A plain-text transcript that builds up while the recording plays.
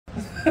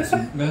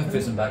I'm going to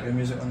put some background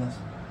music on this.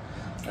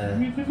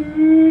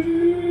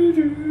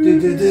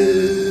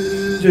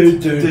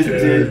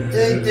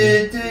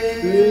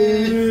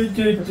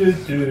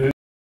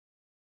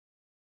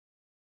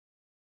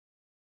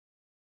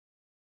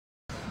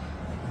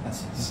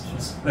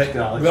 Right,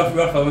 we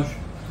are filming.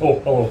 Oh,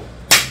 hello.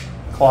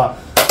 Clap.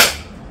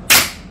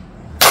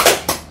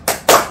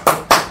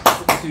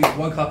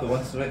 One clap at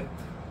once, right?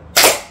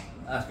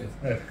 That's good.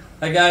 Yeah.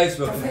 Hi guys,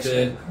 welcome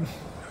to...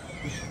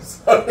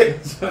 Sorry.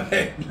 I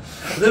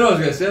don't know what I was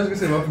going to say. I was going to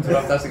say welcome to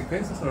Raptastic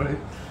Paints, that's alright.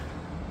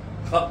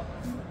 Clap.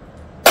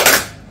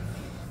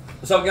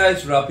 What's up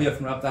guys, Rab here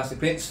from Raptastic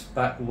Paints,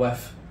 back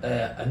with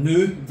a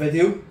new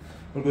video.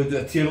 We're going to do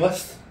a tier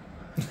list.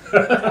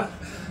 We're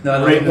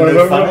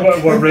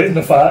rating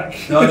the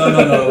fact.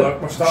 No,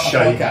 we're starting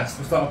a podcast.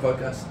 We're starting a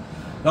podcast.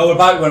 No, we're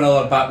back with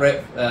another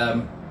batrep.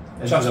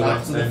 Just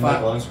after the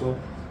fact.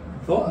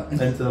 What?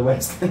 Into the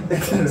West End.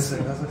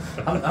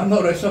 I'm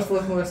not rich enough to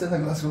live in the West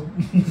End, let's go.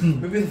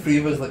 Maybe the three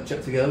of us like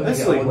chip together.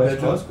 It's like West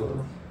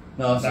Glasgow.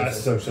 No,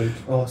 it's south side.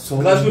 Oh,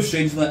 so Glasgow's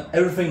strange, like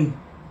everything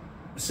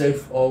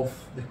south of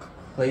the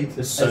Clyde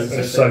is south.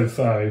 It's south,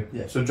 aye.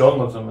 Yeah. So John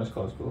lives in West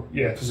Glasgow.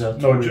 Yeah.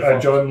 No,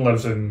 John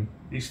lives in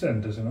East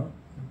End, does he not?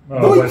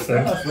 No, West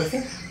End. That's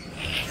wicked.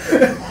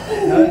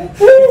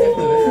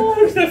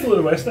 It's definitely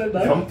the West End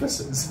now.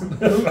 Compasses.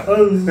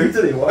 How do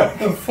they work?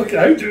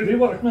 How do they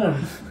work,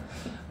 man?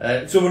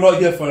 So we're not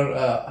here for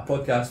a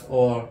podcast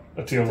or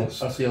a tier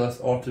list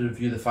or to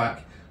review the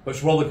FAQ,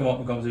 which will come up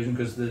in conversation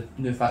because the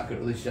new FAQ got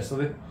released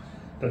yesterday.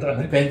 Did it?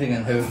 Depending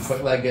on how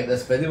quickly I get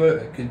this video out,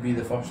 it could be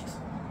the first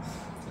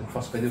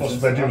video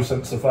since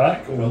the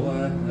FAQ.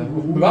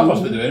 My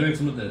first video anyway,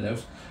 because I'm not doing anything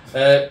else.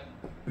 We're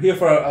here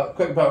for a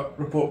quick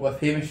report with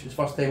Hamish, his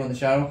first time on the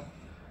channel.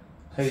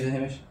 How are you doing,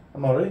 Hamish?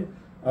 I'm alright.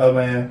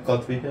 I'm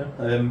glad to be here.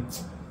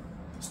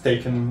 It's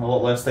taken a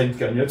lot less time to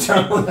get on your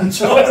channel than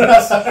John's.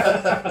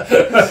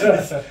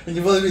 And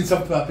you've only been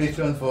subbed to my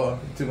Patreon for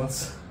 2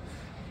 months.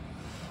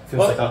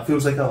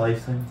 Feels like a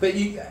lifetime. But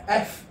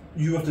if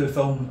you were to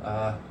film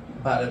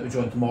Batrep with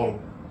John tomorrow,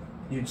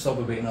 you'd still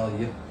be waiting another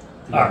year.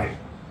 Aye.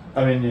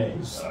 I mean, yeah,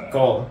 he's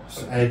got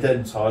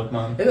editing's hard,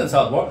 man. Editing's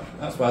hard work,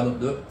 that's why I don't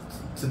do it.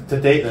 To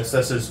date this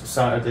is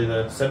Saturday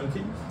the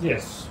 17th.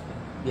 Yes.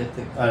 Yeah.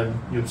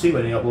 You'll see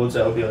when he uploads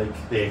it, it'll be like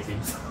the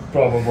 18th.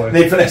 Probably.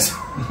 Made for this.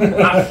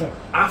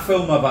 I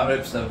film my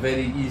Batreps in a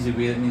very easy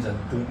way. That means I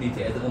don't need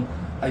to edit them.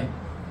 I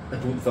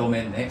don't film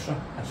anything extra.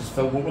 I just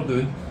film what we're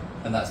doing,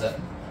 and that's it.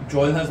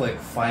 John has like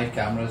 5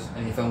 cameras,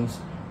 and he films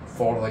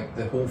for like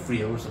the whole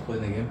 3 hours of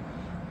playing the game.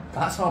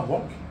 That's hard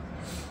work.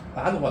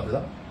 I don't want to do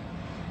that.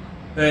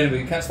 But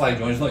anyway, we can't slag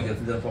John. He's not here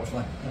today,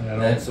 unfortunately.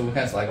 So we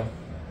can't slag him.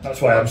 That's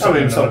why I'm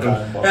saying something.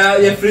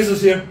 Yeah,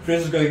 Fraser's here.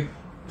 Fraser's going to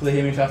play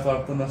Hamish after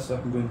I've done this, so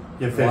I can go and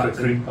your favourite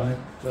cream pie.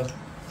 So,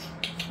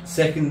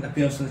 second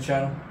appearance on the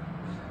channel.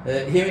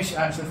 Hamish,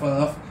 actually, fun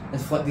enough,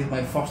 inflicted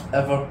my first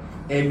ever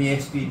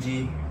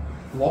MESBG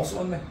loss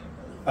on me.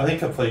 I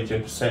think I played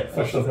your set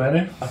first of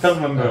many. I can't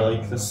remember,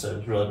 like, this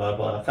is really bad,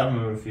 but I can't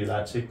remember if you'd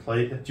actually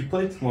played. Did you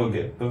play one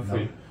game? Both of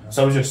you?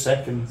 So I was your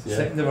second. Yeah.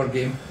 Second ever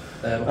game.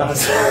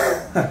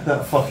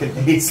 That fucking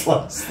ace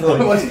last.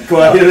 Like,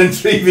 go out here and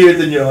retrieve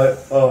and you're like,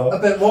 oh.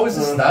 But what was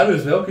the scenario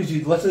as well? Because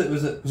you literally,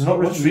 was it not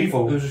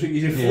retrieval? It was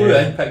you flew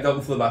in, picked up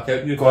and flew back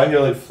out. You go out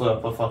here, like, flew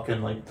up a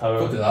fucking like tower.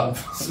 Don't do that.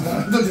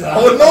 Don't do that.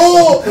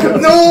 Oh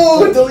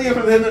no! Delete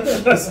everything.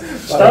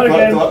 Start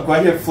again. Go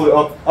out here, flew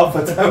up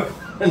a tower,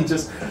 and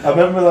just. I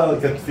remember that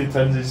like a few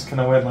times. I just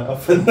kind of went like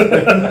up and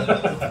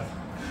down.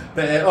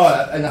 But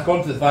and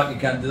according to the fact, you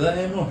can't do that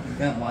anymore. You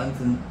can't land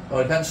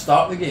or you can't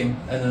start the game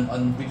in an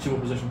unreachable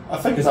position. I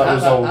think that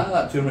was all. At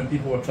that tournament,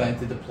 people were trying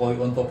to deploy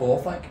on top of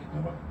Orthanc.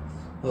 Remember?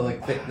 They're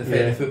like the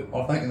 30-foot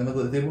Orthanc in the middle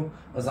of the table.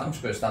 I was like, I'm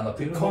just going to stand up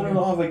here. Connor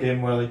not have a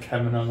game where like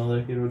him and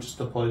another hero just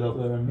deployed up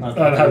there and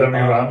had a new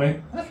army.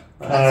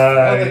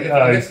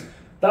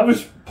 That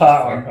was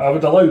pattern. I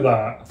would allow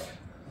that.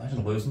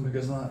 Imagine losing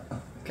because of that.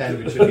 Can't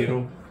reach your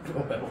hero.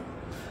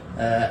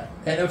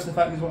 Anything else in the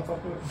fact you want to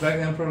talk about?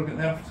 Dragon Emperor getting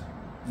nerfed?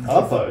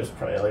 I thought it was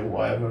pretty like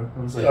whatever. It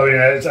was like, oh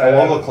yeah, it's,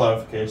 all the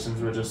clarifications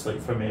were just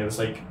like for me. It was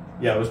like,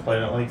 yeah, I was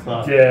playing it like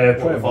that. Yeah,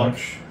 pretty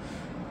much.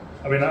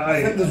 I mean,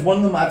 I think there's one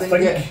of them I didn't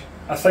get.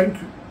 I think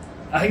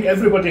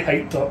everybody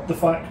hyped up the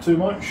fact too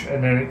much,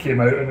 and then it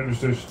came out and it was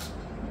just,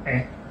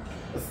 eh.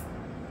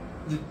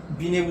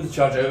 Being able to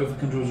charge out of the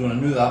control zone, I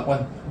knew that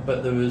one,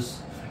 but it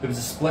was a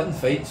split in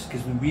fights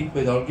because when we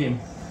played our game.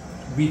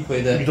 We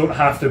played it. You don't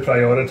have to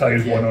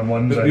prioritise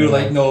one-on-ones. But we were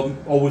like, no,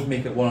 always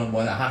make it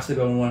one-on-one. It has to be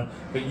one-on-one.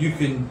 But you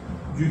can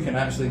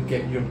actually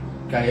get your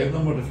guy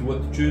outnumbered if you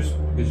want to choose.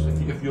 Because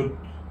if you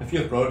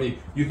have priority,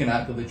 you can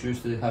actively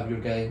choose to have your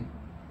guy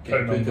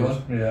get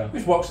 2-1. Yeah.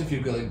 Which works if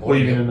you've got like. What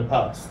even in the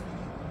past?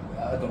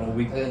 I don't know.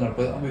 I didn't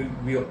play that.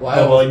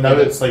 Well, now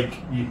it's like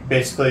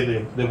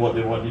basically they what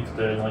they want you to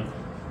do, and like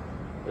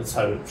it's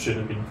how it should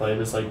have been played.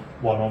 It's like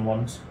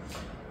one-on-ones,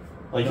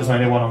 like as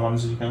many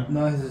one-on-ones as you can.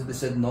 No, they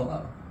said not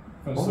that.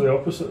 That's the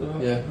opposite of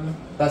that. Yeah,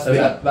 that's how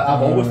but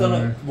I've always done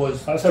it.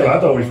 That's how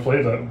I'd always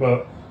played it,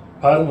 but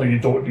apparently you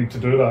don't need to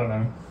do that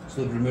now.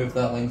 So they've removed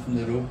that line from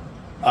the rule.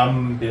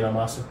 I'm being a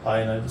massive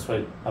pie now,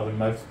 despite having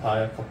mouthed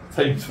pie a couple of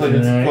times playing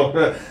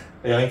it.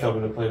 Yeah, I think I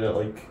would have played it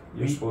like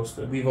you're supposed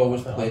to. We've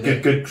always played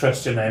it. Good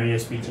Christian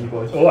MESBG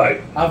boys. Oh,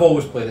 right. I've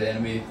always played it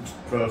anyway,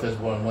 prioritise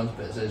 1-on-1s,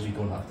 but it says you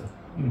don't have to.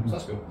 Mm-hmm. So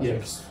that's cool.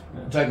 Yes.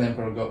 Dragon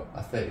Emperor got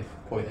a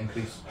 30-point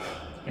increase.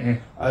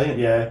 I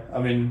think, I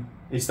mean,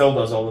 he still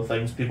does all the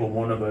things people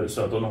moan about,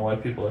 so I don't know why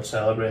people are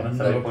celebrating a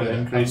 30-point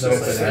increase.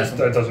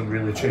 That doesn't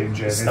really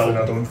change anything,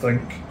 I don't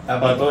think.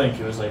 But I don't think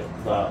it was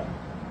like that.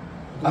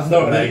 I've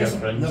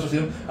never seen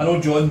him. I know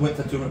John went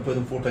to a tournament and played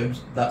them 4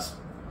 times. That's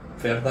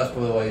fair. That's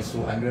probably why he's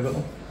so angry about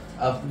them.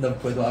 I've never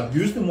played them. I've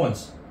used them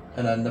once,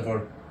 and I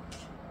never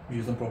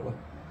used them properly.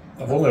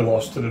 I've only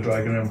lost to the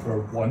Dragon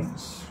Emperor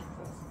once.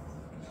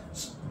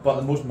 But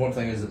the most important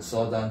thing is that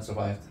Suladan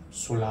survived.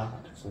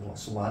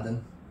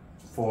 Suladan.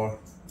 For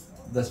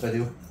this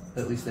video,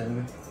 at least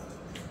anyway.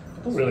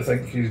 I don't really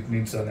think he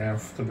needs an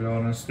nerf, to be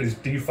honest. He's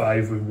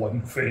D5 with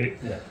 1 fate.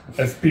 Yeah.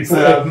 If people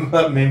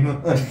that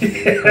meme.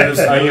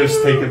 I used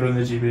to take it from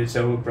the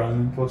GBHL with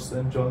Brandon posted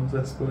in John's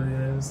Discord.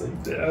 Yeah,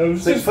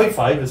 it's like fight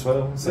 5 as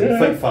well. It's like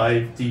fight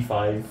 5,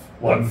 D5,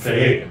 1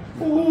 fate.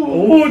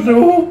 Oh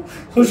no!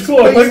 He's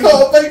got a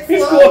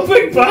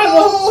big banner!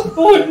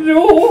 Oh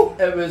no!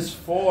 It was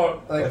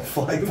for like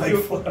flag.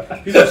 people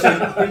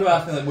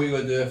asking like what you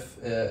gonna do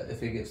if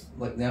he gets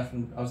like nerfed,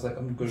 and I was like,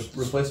 I'm going to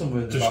replace him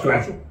with the Dark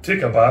Marshal.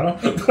 Take a banner.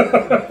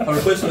 I'll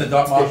replace him with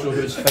Dark Marshal,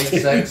 who's fight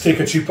 6. Take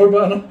a cheaper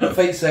banner.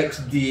 Fight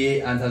 6,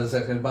 D8, and has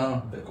a 6-inch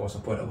banner, but it costs a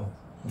point of them.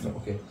 I was like,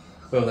 okay.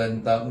 Well then,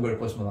 I'm going to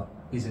replace him with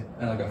that. Easy,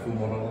 and I got a full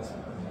Mordor list.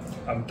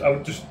 I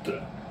would just,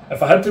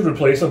 if I had to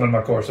replace him in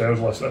my Corsairs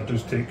list, I'd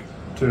just take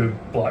 2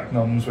 black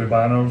nuns with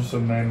banners,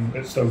 and then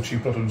it's still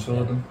cheaper than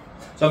Suladan.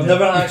 So I've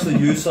never actually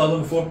used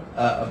Suladan before.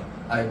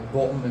 I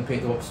bought them and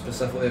painted them up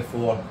specifically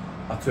for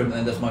a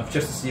tournament this month,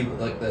 just to see what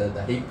like the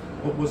hype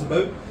was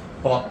about.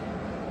 But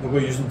we're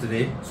going to use them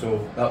today, so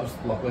that was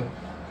lucky.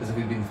 Because if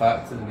it had been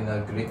fact, it would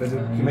have been a great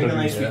video. Can you make a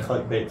nice wee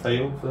clickbait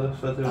title for this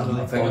video?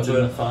 I think I'm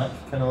doing the fact,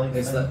 kind of like.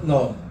 It's like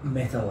no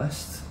meta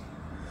list.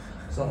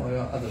 Something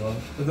like that. I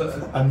don't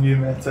know. A new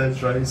meta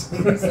is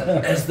rising.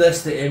 Is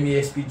this the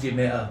MESBG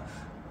meta?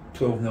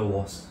 12-0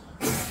 loss.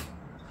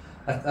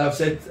 I've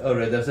said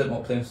already. I've said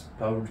multiple times.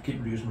 But I would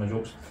keep reusing my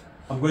jokes.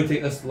 I'm going to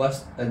take this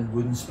list in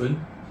wooden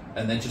spoon,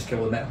 and then just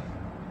kill the meta.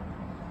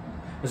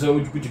 So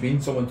would you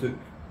mean someone took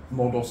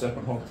Mordor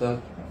Serpent Horde to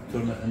a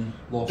tournament and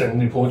lost? Didn't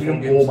the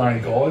podium? Oh my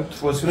god!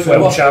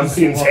 12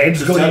 champions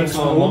heads going to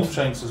explode.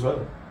 Shanks as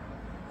well.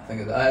 I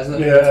think that is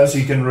it. Yeah, so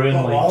you can ruin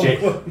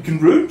you can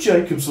ruin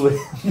Jacob's Lane.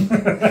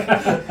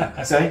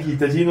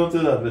 Did you not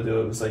do that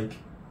video? It was like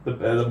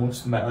the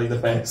most like the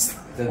best.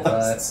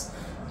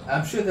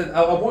 I'm sure that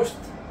I watched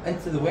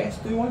Into the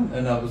West do one,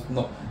 and I was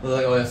not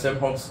like, oh yeah,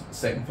 Serpent Horde's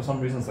second for some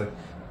reason. It's like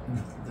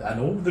I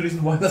know the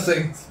reason why they're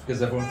second,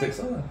 because everyone takes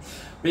that.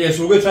 But yeah,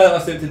 so we're going to try that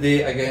last out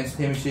today against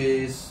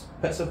Hamish's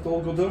Pits of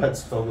Dol Guldur.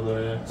 Pits of Dol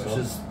Guldur, yeah. Which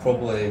is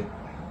probably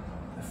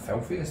the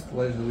filthiest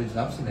Legend of the Legion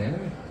I've seen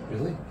anyway,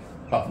 really.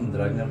 Apart from the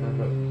Dragon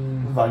Emperor.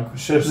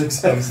 Vanquishers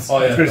exist.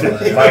 Oh yeah,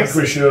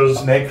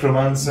 Vanquishers,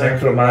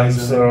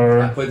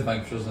 Necromancer. I played the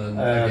Vanquishers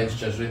against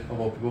Jizri, of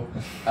all people,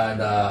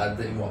 and I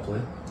didn't even want to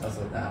play. I was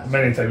like, nah.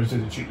 Many times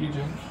did he cheat you,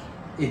 James?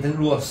 He didn't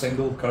roll a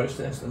single courage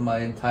test in my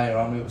entire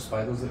army of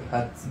spiders that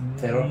had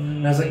terror.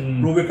 And I was like,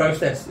 roll your courage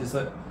test. It's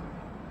like,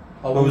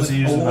 was he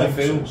using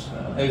fails.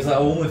 It was like, I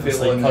only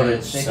fail on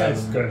courage Snake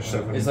Eyes.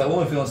 It's like, I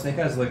only fail on Snake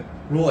Eyes. Like,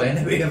 roll it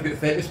anyway, I've got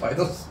 30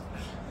 spiders.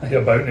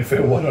 You're about to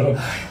fail one of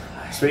them.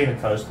 Speaking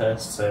of courage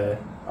tests,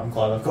 I'm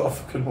glad I've got a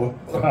fucking one.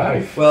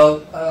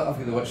 Well, I've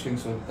got the Witch King,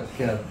 so that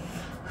kind of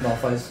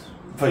nullifies.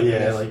 But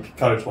yeah, like,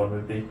 courage 1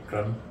 would be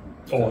grim.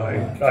 Oh, I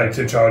had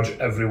to charge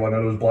every one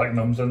of those black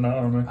numbs in that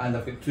army. And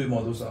I've got 2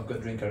 models that I've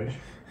got Drain Courage.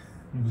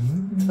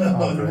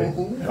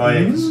 Oh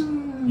yes,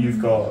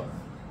 you've got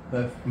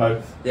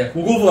Mouth. Yeah,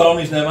 we'll go for the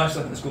armies now,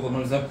 actually. Let's go for the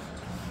armies now.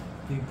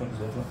 You can point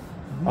us over.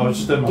 I was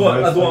just doing my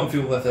mouth. I don't want to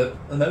feel with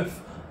it. The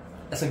mouth.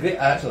 It's a great,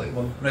 I actually like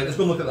one. Right, let's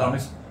go and look at the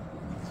armies.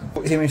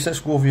 Hamish, let's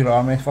go over your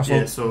army first of all.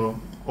 Yeah, so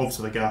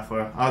obviously the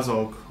Gaffer,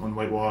 Azog on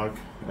White Warg,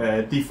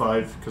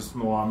 D5 because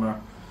no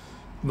armour,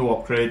 no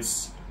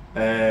upgrades.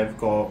 We've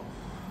got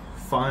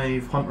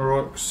 5 Hunter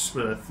Orcs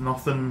with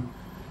nothing,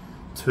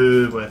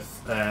 2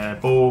 with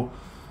bow,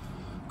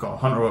 got a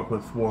Hunter Orc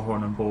with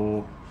Warhorn and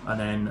bow, and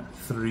then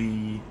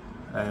 3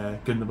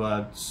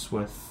 Gundablads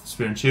with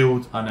Spear and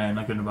Shield, and then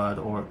a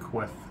Gundabad Orc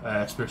with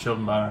Spear, Shield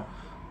and Banner,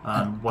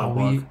 and Wild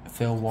Warg.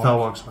 Fell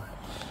Warg,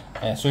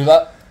 sorry. So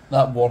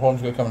that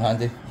Warhorn's going to come in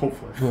handy.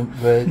 Hopefully.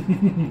 With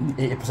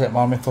 80%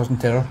 army causing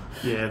terror.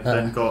 Yeah,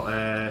 then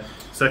got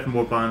second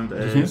warband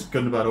is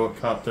Gundabad Orc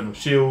Captain with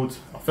Shield,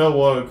 a Fell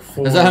Warg,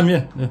 4. Is that him,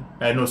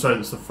 yeah? No, sorry,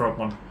 that's the front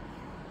one.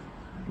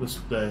 This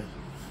oh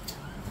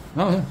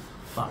yeah.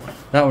 That one.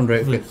 That one,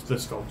 right. The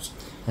skulls.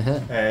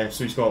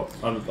 So he's got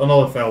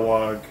another Fell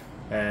Warg,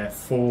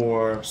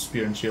 4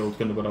 Spear and Shield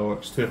Gundabad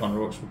Orcs, 2 Hunter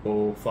Orcs with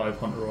bow, 5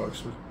 Hunter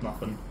Orcs with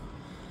nothing.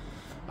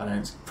 And then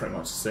it's pretty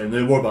much the same. The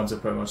warbands are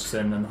pretty much the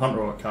same. And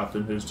Hunter Orc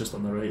Captain, who's just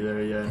on the right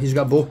there, yeah. He's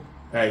got a bow.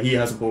 He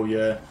has a bow,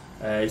 yeah.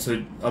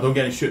 So I don't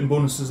get any shooting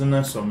bonuses in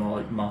this, so I'm not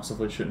like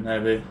massively shooting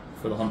heavy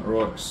for the Hunter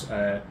Orcs.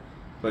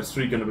 But it's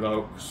 3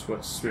 Gunnerbird Orcs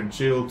with Spear and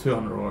Shield, 2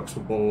 Hunter Orcs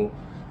with Bow,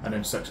 and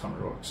then 6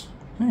 Hunter Orcs.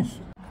 Nice.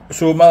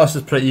 So my list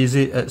is pretty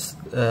easy. It's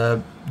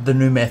the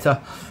new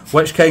meta.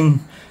 Witch King,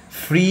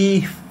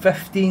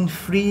 315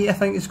 free, I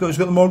think. He's got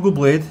the Morgul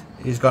Blade,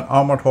 he's got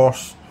Armoured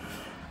Horse,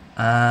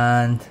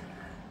 and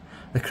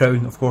the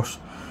Crown, of course.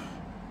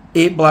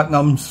 8 Black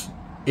Numbs,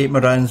 8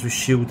 Morans with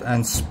Shield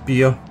and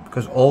Spear,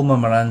 because all my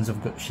Morans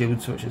have got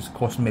shields, which is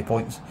costing me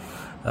points.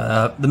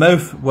 The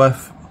Mouth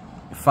with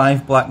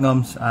 5 Black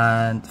Numbs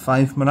and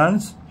 5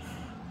 Morans.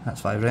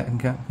 That's 5, right? I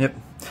think. Yep.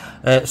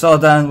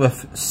 Suladan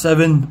with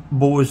 7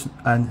 bows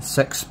and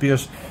 6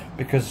 spears,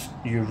 because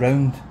you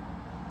round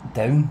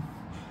down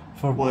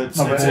for. Well, it's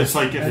like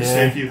if,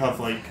 say if you have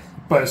like.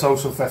 But it's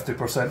also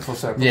 50% for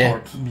Serpent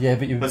Horde. Yeah,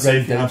 but you But round say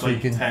if you down have so like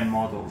you can. 10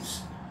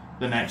 models,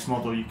 the next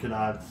model you could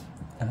add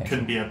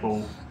couldn't be a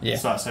bow. Yeah.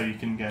 So that's how you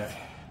can get.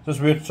 So it's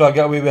weird. So I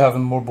get away with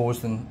having more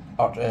bows than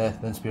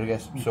spear, I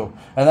guess. So,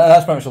 and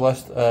that's pretty much the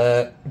list.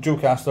 Dual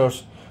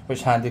casters, which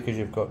is handy because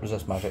you've got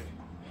resist magic.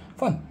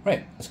 Fun.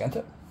 Right, let's get into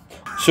it.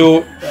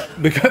 So,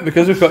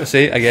 because we've got to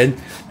say again,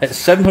 it's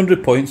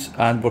 700 points,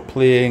 and we're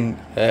playing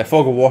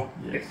Fog of War.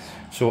 Yes.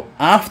 So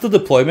after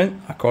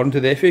deployment, according to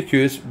the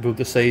FAQs, we'll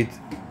decide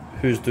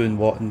who's doing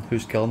what and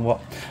who's killing what.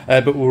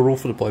 But we'll roll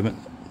for deployment,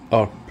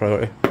 or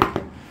priority.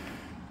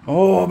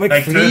 Oh,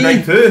 big 3!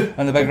 Big 2!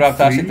 And the big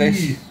Ravtastic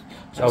dice.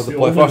 So I'll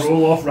deploy first.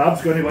 Roll off,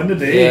 Rab's going to win the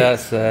day. Yeah,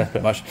 that's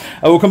pretty much.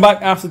 I will come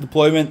back after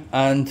deployment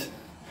and.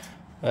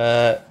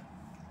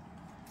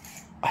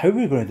 How are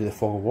we going to do the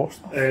Fog of War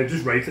stuff?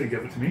 Just write it and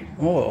give it to me.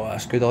 Oh,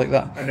 that's good. I like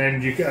that. And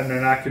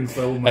then I can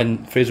film.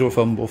 And Fraser will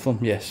film both of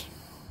them. Yes.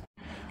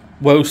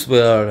 Whilst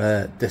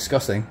we're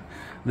discussing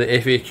the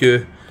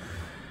FAQ,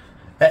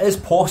 it is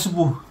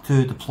possible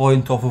to deploy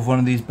on top of one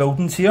of these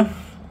buildings here.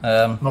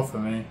 Not for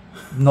me.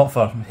 Not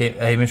for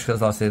Hamish, because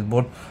that's last side of the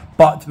board.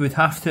 But we'd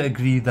have to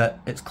agree that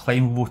it's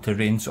climbable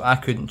terrain, so I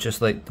couldn't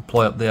just like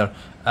deploy up there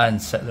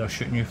and sit there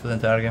shooting you for the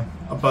entire game.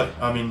 But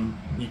I mean,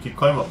 you could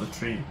climb up the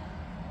tree.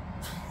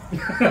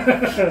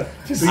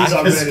 Just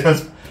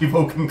because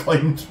people can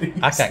climb trees.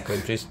 I can't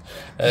climb trees.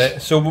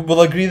 So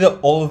we'll agree that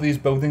all of these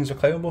buildings are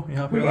climbable. You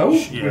happy We with will.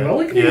 that? We will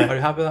agree. Yeah. Are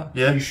you happy with that?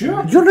 Yeah. Are you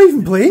sure? You're not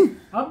even playing.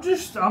 I'm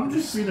just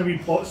being a wee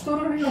pot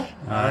stirrer here.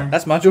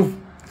 That's my job.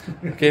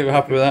 Okay, we're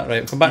happy with that.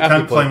 Right, come back You after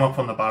can't deployment. climb up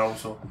on the barrel,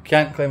 so.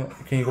 Can't climb.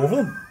 Can you go over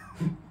them?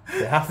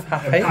 Half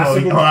height. Oh,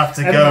 you'll have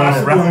to go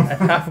Impossible. around.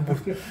 Half of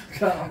both.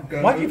 Can't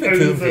go Why do you put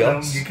 2 of the over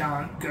others? them, you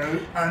can't go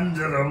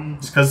under them.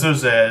 It's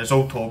because there's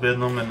old Toby in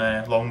them and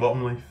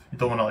Longbottom Leaf. You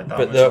don't want to like that.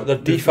 But they're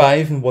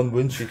D5 and 1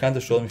 wound, so you can't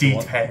destroy them if you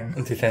want. D10.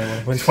 And D10 and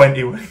 1 wound.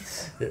 20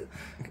 wins.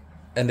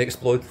 And they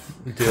explode.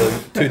 You do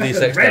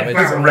 2d6 Red damage.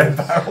 barrel. Red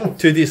barrel.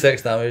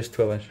 2d6 damage,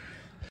 12 inch.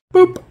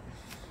 Boop.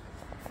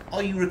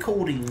 Are you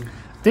recording?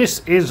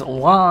 This is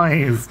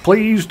live.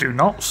 Please do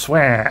not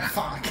swear.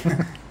 Fuck.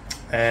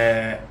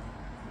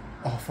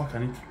 Oh fuck! I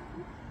need.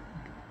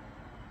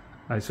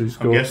 Right, so just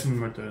I'm go.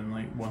 guessing we're doing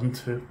like 1,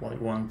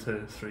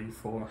 2, 3,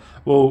 4.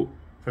 Well,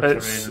 For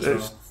it's terrain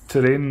as well.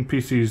 terrain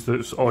pieces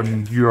that's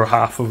on your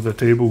half of the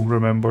table.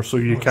 Remember, so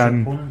you What's your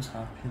can. opponent's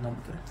happy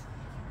numpty?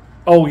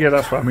 Oh yeah,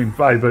 that's what I mean.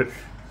 Right, but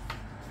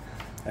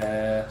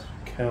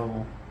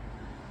Kill.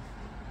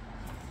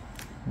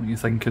 what are you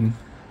thinking?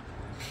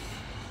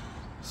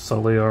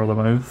 Sully or the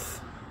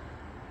Mouth?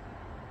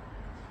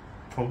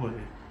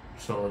 Probably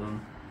Suladan.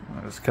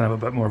 There's kind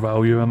of a bit more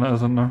value in it,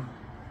 isn't there?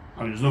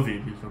 I mean, there's no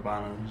VP for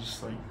banner. It's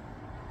just like.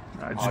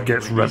 It just arguably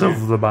gets rid easier.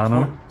 of the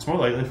banner. It's more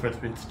likely for it to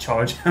be to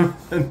charge him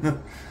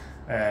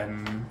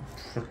than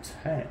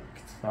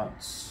protect.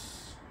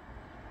 That's.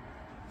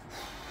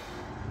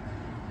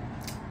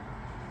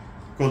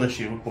 Go the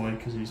shield boy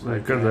because he's They've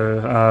like, got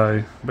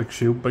the big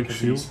shield, big 'cause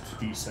shield.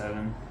 he's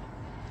D7.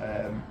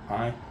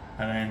 Aye,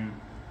 and then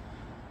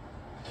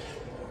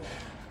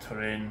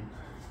terrain.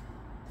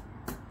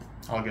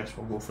 I guess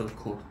we'll go for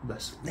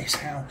this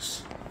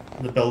house,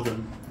 the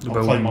building. The I'll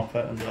building. climb up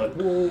it and be like,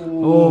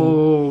 whoa.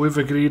 Oh, we've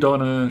agreed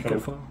on it. Cool.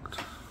 Get fucked.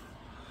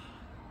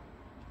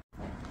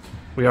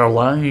 We are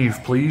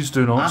live. Please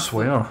do not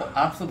swear.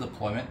 After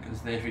deployment,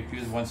 because the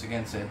FAQs once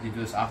again said you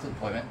do this after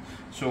deployment.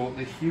 So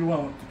the hero I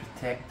want to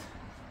protect.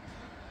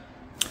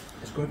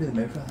 It's going to be the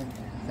Mouth,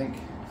 I think.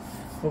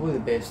 Probably the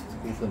best to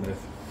go for the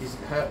Mouth. He's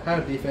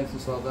higher defense than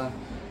Suladan.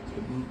 He's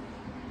got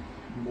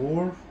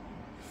more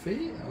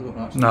fate? I don't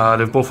know. Actually. Nah,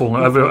 they've both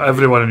only.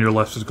 Everyone on your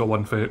list has got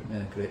 1 fate.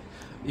 Yeah, great.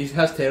 He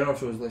has terror,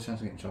 so there's less chance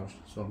of getting charged.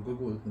 So I'm going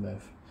to go with the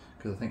Mouth,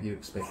 because I think you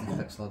expect me to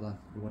fix Suladan.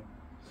 You won't.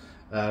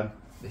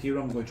 The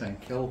hero I'm going to try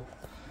and kill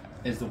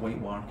is the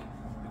White Warg,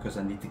 because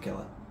I need to kill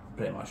it,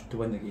 pretty much. To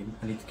win the game,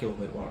 I need to kill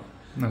the White Warg.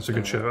 That's a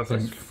good shout, I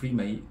think. It's free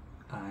might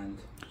and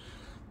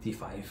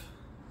D5.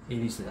 He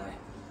needs to die.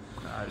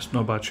 Nah, it's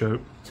not a bad shout.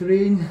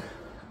 Terrain,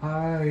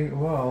 I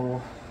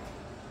will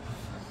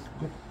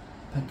go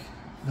pick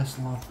this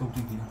large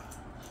building here,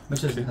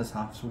 which is his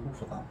half, so we'll go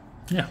for that.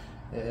 Yeah.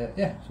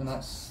 Yeah, so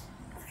that's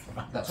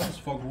us.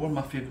 Fog of War,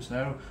 my favourite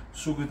scenario.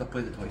 So good I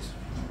played it twice.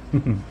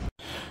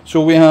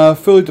 So we have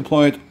fully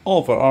deployed all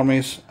of our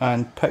armies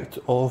and picked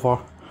all of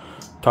our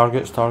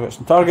targets. I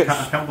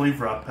can't believe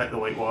Rab picked the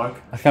White Warg.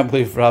 I can't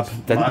believe Rab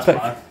didn't That's pick.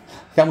 mad.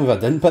 I can't believe I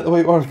didn't pick the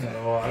White Warg.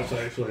 No, that's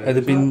actually. It'd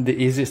have been the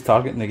easiest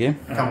target in the game.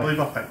 I can't believe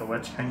I picked the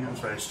Witch King. That was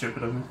very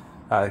stupid of me.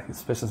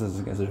 Especially since it's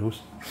against the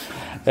rules.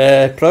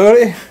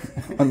 Priority.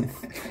 I'll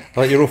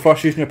let you roll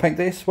first using your pink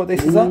dice. What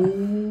dice is that?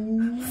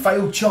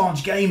 Failed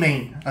Charge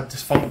Gaming, a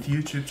defunct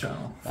YouTube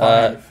channel.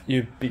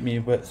 You beat me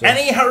with. So.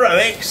 Any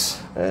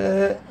heroics?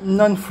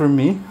 None from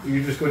me.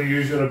 You're just going to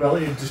use your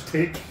ability and just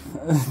take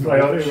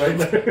priority right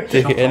now.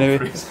 Take it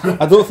anyway.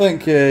 I don't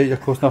think you're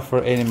close enough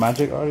for any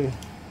magic, are you?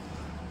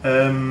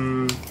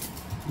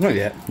 Not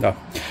yet, no.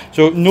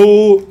 So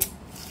no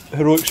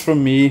heroics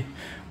from me.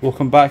 We'll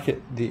come back at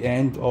the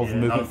end of the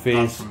movement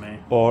phase,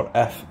 or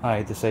if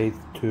I decide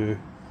to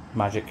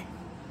magic.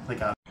 Like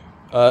that.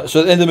 So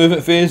at the end of the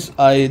movement phase,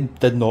 I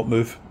did not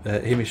move.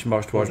 Hamish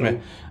marched towards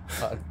me.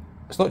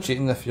 It's not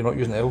cheating if you're not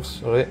using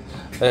elves, alright?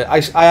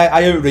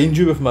 I outrange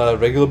you with my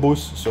regular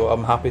bows, so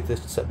I'm happy to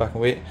sit back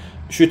and wait.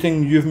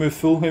 Shooting, you've moved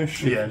full,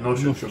 Hamish? Yeah, no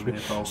shoot from me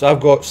at all. So I've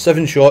got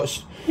 7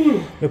 shots.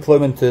 Deploy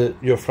them into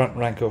your front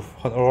rank of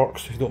Hunter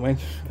Orcs, if you don't mind.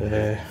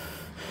 I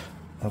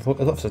don't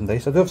have 7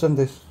 dice. I do have 7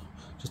 dice,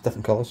 just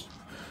different colours.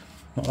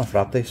 Not enough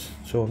Rab dice,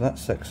 so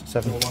that's 6,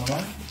 7.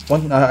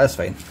 One, that's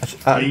fine.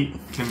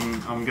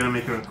 I'm going to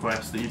make a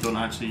request that you don't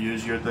actually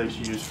use your dice,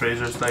 you use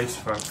Fraser's dice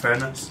for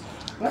fairness.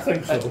 I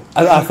think so.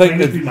 I think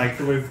it'd be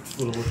microwaved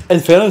for the most. In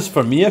fairness,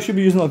 for me, I should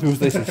be using other people's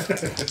dice.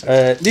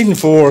 Needing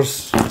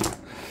 4s,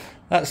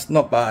 that's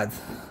not bad.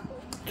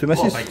 2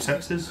 misses. What, like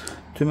 6s?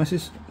 2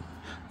 misses.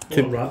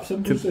 Two wraps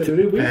them. So still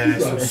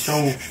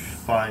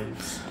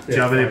 5s. Do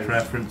you have any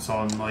preference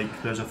on,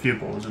 like, there's a few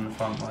bows in the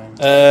front line?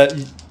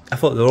 I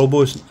thought they were all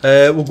bows.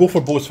 We'll go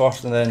for bows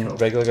first and then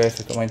regular guys if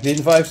you don't mind.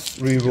 Needing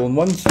 5s, re-rolling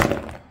 1s.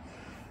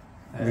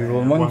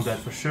 Re-rolling 1s. 1 dead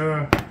for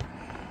sure.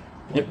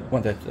 Yep,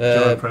 1 dead.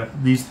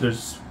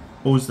 There's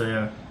bows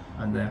there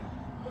and there.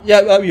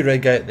 Yeah, that'll be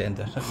red guy at the end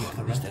there.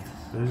 He's dead.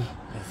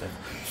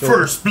 So,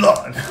 First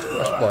blood!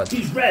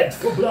 He's red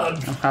for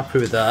blood! I'm happy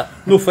with that.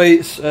 No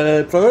fights,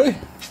 priority?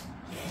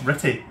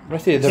 Ritty.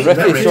 The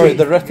Ritty, sorry,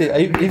 the Ritty.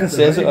 It even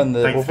says it on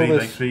the Big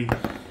overlays. Big 3.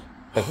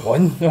 Big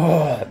 1?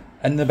 Oh,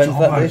 in the bin for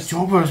that dice.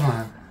 Jobbers,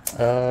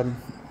 man.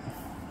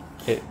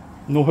 Okay,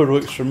 no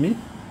heroics from me.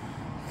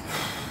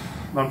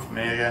 None from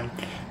me again.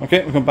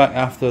 Okay, we'll come back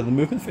after the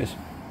movement phase.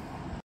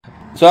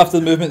 So after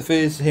the movement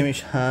phase,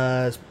 Hamish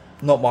has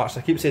not marched.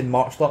 I keep saying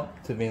marched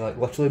up to mean like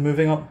literally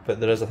moving up, but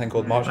there is a thing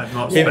called march. I've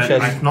not Hamish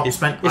spent, has, I've not he's,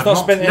 spent, he's I've not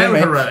not spent any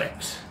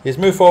heroics. He's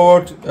moved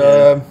forward.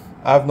 Yeah.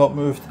 I've not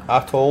moved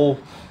at all.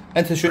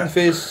 Into the shooting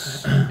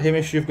phase,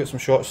 Hamish, you've got some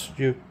shots.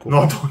 You go.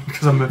 No, I don't,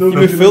 because I'm moving. You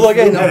move full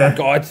again? Yeah. Oh my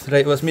god!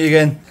 Right, well, it's me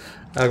again.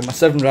 I got my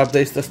 7 Rab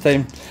dice this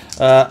time.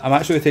 I'm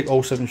actually going to take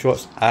all 7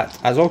 shots at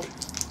Azog.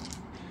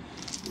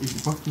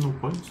 He's worth no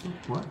points though?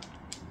 What?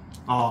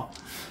 Oh.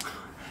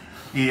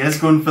 He is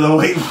going for the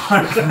white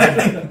mark.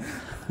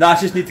 Nah,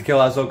 I just need to kill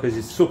Azog because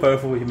he's so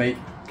powerful he might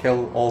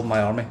kill all of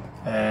my army.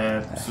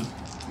 So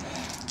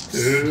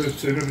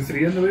 2 maybe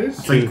 3 in the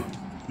ways?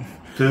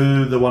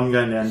 2, the one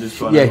guy in the end is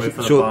going away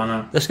for the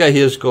banner. This guy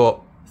here's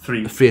got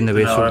 3 in the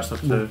way, so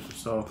 2,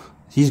 so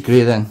he's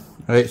grey then.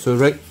 Right, so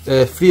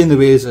 3 in the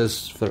ways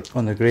is for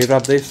on the grey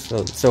Rab dice,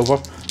 so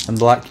silver, and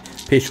black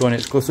Patreon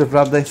exclusive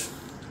Rab dice.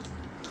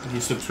 Have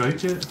you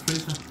subscribed yet,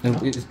 Fraser?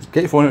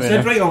 Get your phone out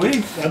Said right right away.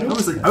 That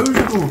was like hours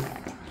ago.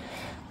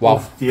 Wow.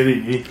 Oh,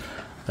 dearie.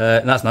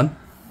 And that's none.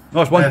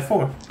 No, it's 1.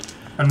 4.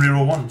 And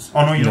reroll 1s.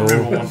 Oh no, you don't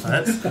reroll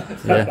 1s to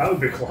hits. Yeah. That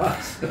would be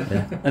class.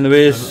 Yeah. In the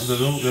ways.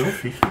 They're all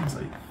 3 things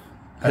like.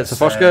 Hits the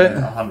first guy.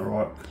 A Hunter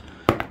Orc.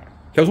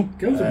 Kills him.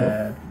 Kills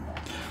him.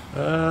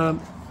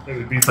 It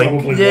would be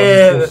probably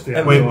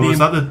wait, was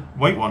that the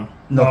white one?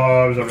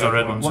 No, it was a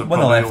red one. So one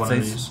on the left one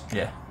of side. these.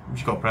 Yeah.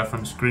 You got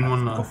preference? Green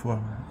one? Go for it.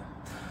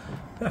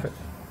 Perfect.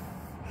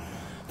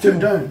 2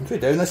 down. 2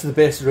 down. This is the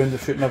best round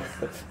of shooting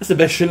this is the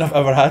best shooting I've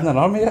ever had in an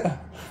army yet.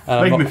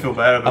 Make me feel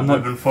better about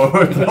moving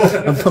forward.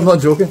 I'm not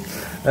joking.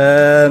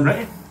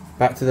 Ready?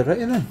 Back to the right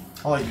then.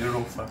 I like you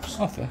roll first.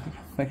 Oh,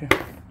 thank you.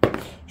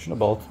 Shouldn't have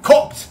balled.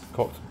 Cocked!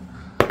 Cocked.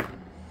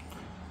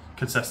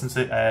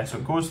 Consistency. So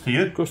it goes to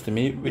you. Goes to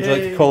me. Would you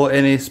like to call it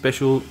any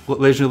special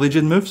Legendary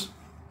Legion moves?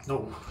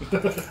 No.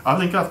 I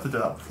think I have to do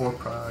that before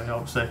priority,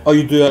 I'll say. Oh,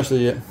 you do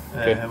actually, yeah.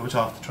 Okay. Which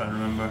I have to try and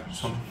remember.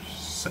 Some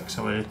 6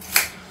 away.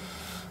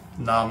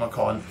 Nah, I'm not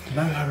calling.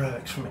 No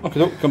heroics for me. Okay,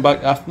 look, come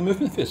back after the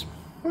movement phase.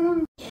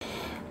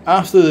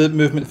 After the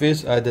movement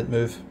phase, I didn't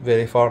move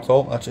very far at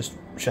all. I just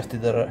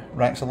shifted the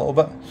ranks a little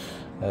bit.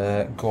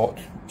 Got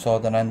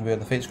Suladan in where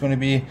the fight's going to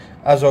be.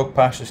 Azog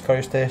passed his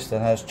courage test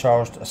and has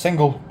charged a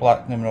single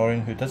black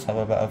Numenorian who does have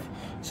a bit of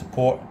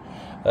support.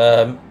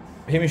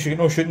 Hamish, you get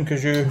no shooting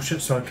because you... Oh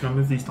shit, sorry, can I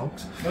move these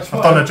dogs? I've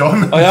done a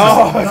John. Oh,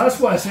 yeah. That's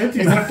what I said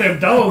to you, with them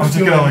dogs.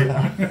 I'm just going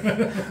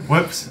like,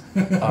 whoops.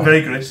 I'm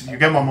very gracious. You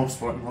get my most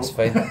important vote.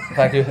 That's fine,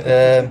 thank you.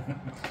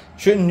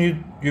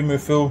 Shooting, you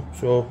move full,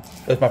 so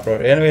that's my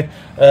priority. Anyway,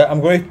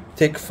 I'm going to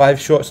take 5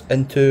 shots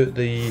into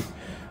the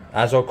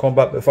Azog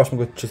combat, but first I'm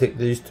going to take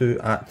these 2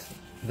 at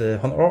the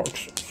Hunter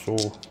Orcs. So,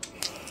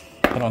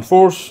 hit on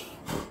 4s.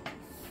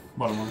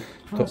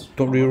 1-1.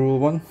 Don't reroll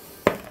one.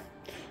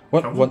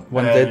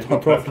 One dead what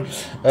on top.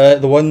 preference?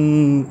 The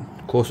one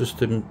closest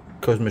to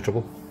causing me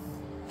trouble.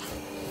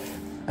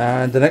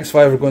 And the next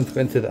 5 are going to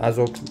go into the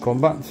Azog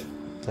combat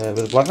with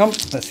the Black Numb.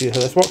 Let's see how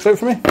this works out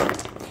for me.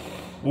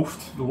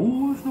 Oof.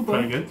 Oh, it's not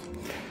Pretty bad. good.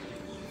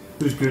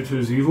 Who's good,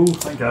 who's evil? I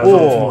think Azog's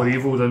Oh. more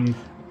evil than...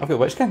 I've got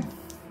Witch King.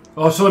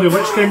 Oh, sorry,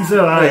 Witch King's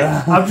there,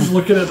 aye. I'm just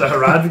looking at the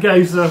Harad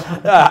guys there.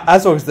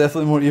 Azog's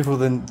definitely more evil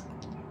than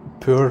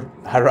poor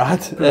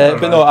Harad.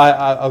 But no,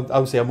 I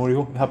would say I'm more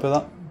evil. You happy with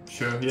that?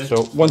 Sure, yeah.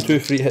 So 1, 2,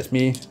 3 hits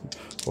me.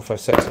 4, 5,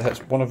 6 it hits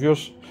one of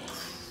yours.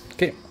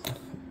 Okay.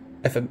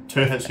 If 2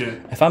 hits you.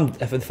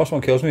 the first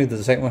one kills me, does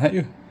the second one hit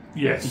you?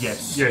 Yes.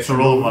 Yes. Yes, So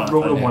roll one at a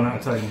roll time, them one yeah.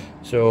 at a time.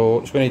 So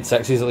it's going to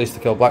need 6s at least to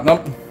kill Black Numb.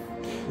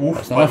 Oof,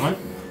 That's not point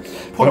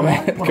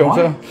enough. one. Kill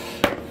him.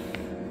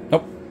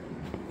 Nope.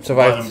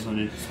 Survived. Items on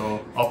you, so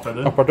up or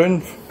down? Up or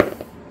down?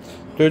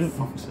 Down.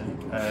 Fuck's sake.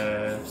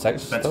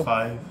 6 That's still.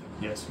 5.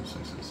 Yes,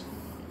 6s.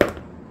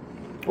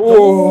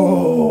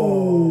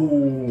 Oh!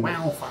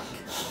 Wow, fuck.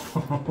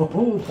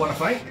 Want to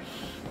fight?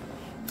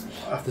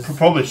 I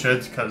probably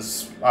should,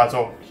 because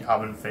Azog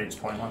having fate's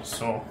pointless,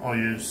 so I'll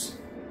use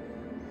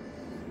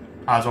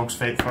Azog's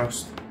fate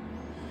first.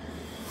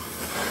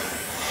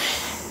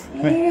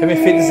 How many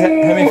fate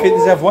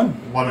does he have? 1?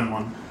 1 and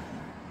 1.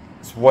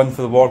 It's 1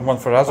 for the Warg, 1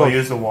 for I'll Azog.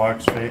 use the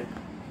Warg's fate.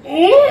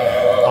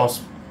 I'll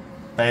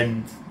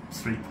spend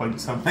 3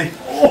 points on it.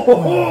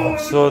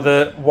 So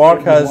the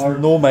Warg has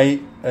no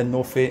might and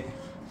no fate.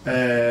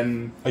 Are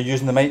you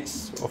using the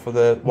mights or for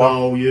the Warg?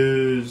 I'll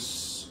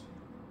use.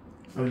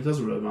 Oh, it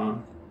doesn't really matter.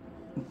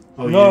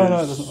 I'll No, use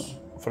it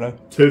doesn't. For now.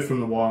 2 from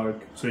the Warg,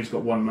 so he's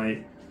got 1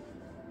 might.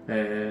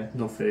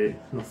 No fate,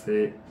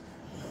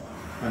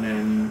 and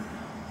then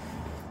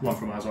 1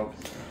 from Azog.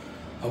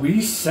 A wee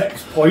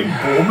 6-point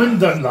bowman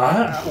done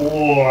that?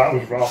 Oh, that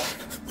was rough.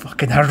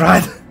 Fucking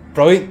Harad!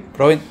 Brilliant,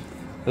 brilliant.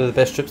 They're the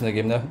best troops in the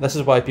game now. This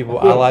is why people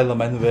ally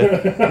them in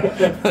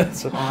with.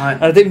 So,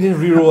 I didn't need to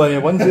reroll any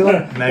ones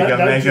either.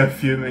 Mega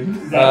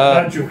fuming.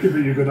 That joke about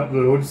you going up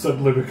the road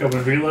suddenly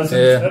becoming realism.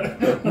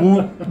 Yeah.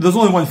 Well, there's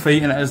only one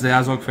fight and it is the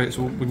Azog fight,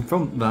 so we can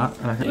film that.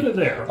 And I Put think it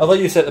there. I'll let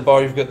you set the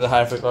bar. You've got the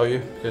higher fight value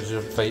because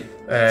your fight.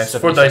 It's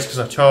 4 dice because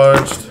I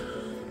charged.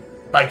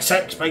 Big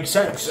 6.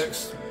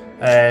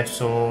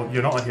 So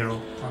you're not a hero,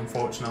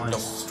 unfortunately. No.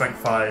 Strength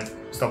 5,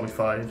 it's double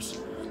 5s.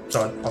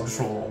 So I'll just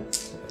roll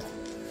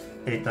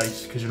 8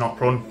 dice because you're not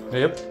prone.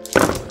 Yep.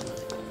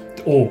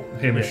 Oh,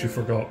 Hamish, you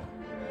forgot.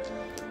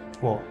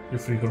 What? Your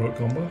free heroic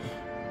combo.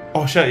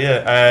 Oh shit,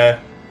 yeah.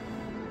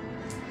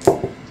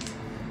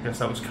 Guess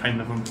that was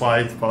kind of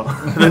implied, but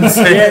I didn't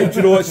say. Yeah, do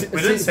you know what?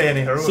 We didn't say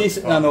any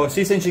heroics.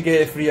 See, since you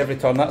get it free every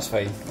turn, that's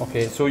fine.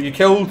 Okay, so you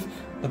killed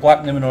the Black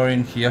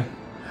Numenorian here,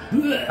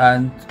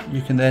 and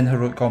you can then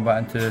heroic combat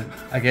into,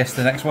 I guess,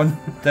 the next one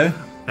down.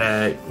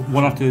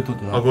 1 or 2, don't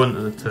do that. I'll go into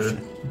the 2.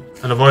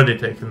 And I've already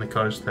taken the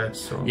courage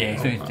test, so. Yeah, you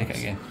don't need to take it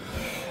again.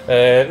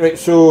 Right,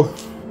 so,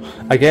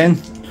 again.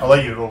 I'll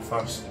let you roll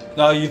first.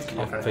 No, you've got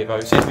your Okay. fight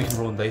value. See if we can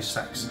roll in dice.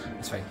 6.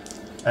 It's fine.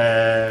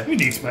 Who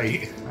needs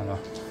mate? I know.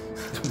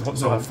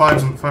 So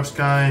 5's on the first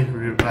guy,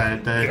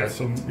 dead. Get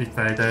some. He's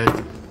very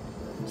dead.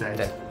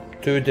 Dead.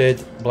 2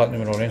 dead Black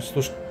Numenorians.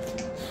 Those,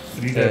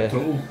 3 dead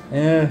total.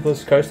 yeah,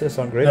 those cows tests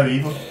aren't great. No,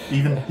 even.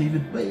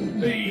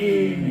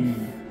 Hey.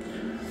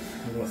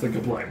 I think a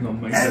black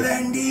numb might be.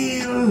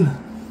 Elendil!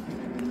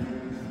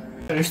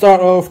 You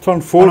start off turn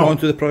 4 Oh, no.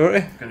 onto the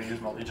priority. I'm going to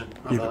use my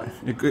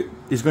legion.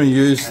 He's going to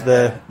use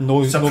the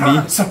no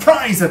me.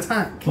 Surprise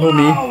attack! No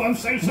me. Oh, I'm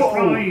so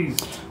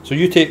surprised. So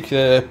you take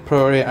the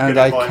priority and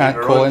Gonna I call can't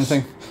any call heroics.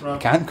 anything. Right.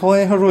 Can't call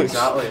any heroics.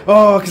 Exactly.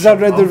 Oh, because I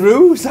read the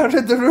rules.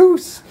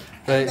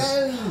 Right.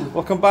 No.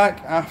 We'll come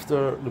back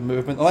after the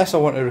movement, unless I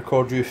want to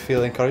record you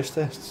failing courage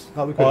tests.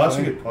 That'll be quite Oh, that's a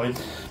funny. good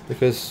point.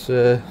 Because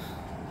I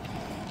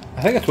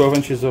think 12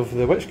 inches of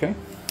the Witch King.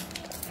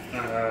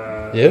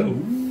 Yeah.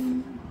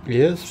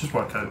 Yes. Let's just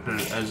work out who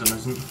it is and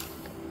isn't.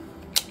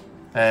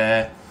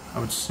 I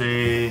would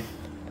say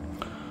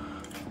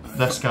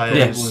this guy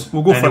is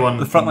we'll go anyone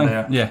for the front from line.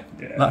 there,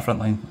 Yeah, that front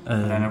line.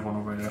 and then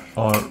everyone over there.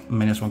 Or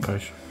 -1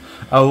 courage.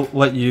 I'll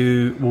let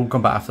you. We'll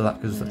come back after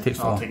that because it takes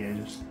too I'll long. take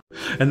ages.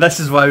 And this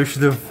is why we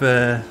should have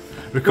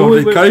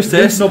recorded courage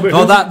tests. No,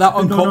 that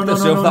uncocked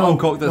itself. That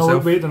uncocked No,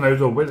 itself. wait now,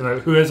 though. Wait now.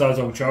 Who is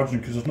Azog charging?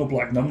 Because there's no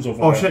black numbs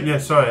over Oh there. shit! Yeah,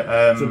 sorry.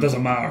 So it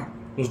doesn't matter.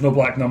 There's no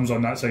black numbs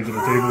on that side of the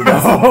table.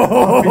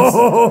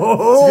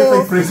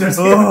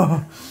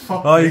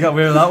 Oh, you got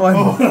away with that one.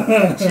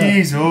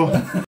 Jeez,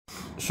 oh.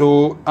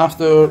 So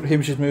after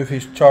Hamish's move,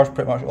 he's charged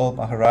pretty much all of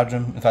my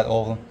Haradrim. In fact,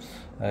 all of them,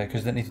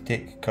 because they didn't need to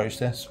take courage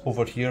tests.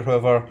 Over here,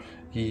 however,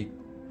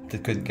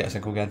 couldn't get a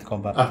single guy into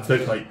combat. I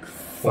took like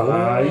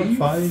Five?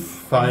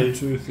 five.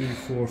 2, 3,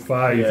 4,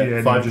 5. Yeah,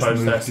 and 5 just courage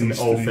moved tests and these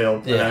they all 3.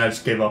 failed. Yeah. And then I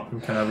just gave up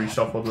and kind of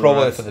reshuffled the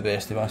Probably rest. for the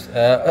best, to be honest.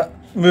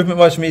 Movement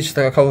wise for me, just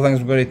like a couple of things.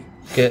 I'm going to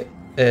get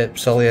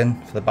Sully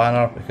in for the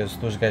banner because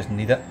those guys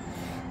need it.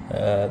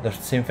 They're the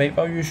same fight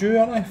value as you,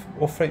 aren't they?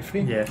 All fight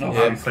free? Yeah, Oh,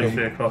 I'm cool.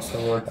 free across the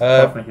board.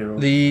 Apart from my hero.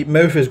 The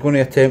mouth is going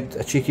to attempt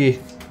a cheeky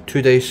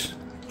 2 dice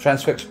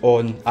transfix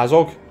on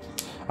Azog.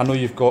 I know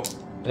you've got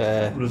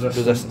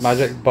resistant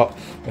magic, but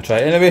we'll try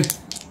it anyway.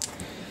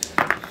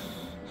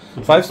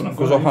 5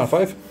 goes off on a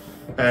 5.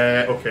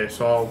 Okay,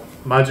 so I'll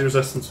magic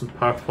resistance and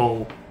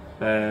purple.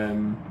 How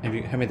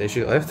many dice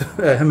you got left?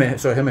 How many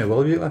will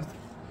have you got left?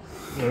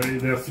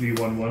 They're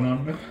 3/1/1,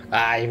 aren't they?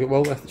 Ah, you've got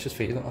will left. It's just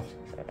for you, don't have.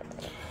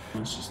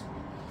 It's just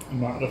A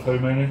matter of how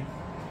many.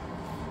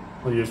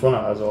 I'll use one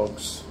of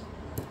Azog's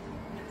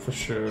for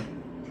sure.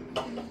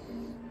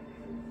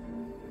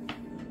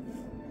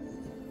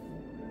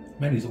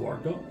 Many's the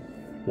ward got?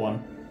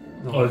 1.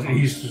 No, Oh,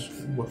 he's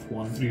with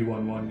 1.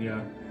 3/1/1, yeah.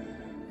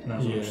 And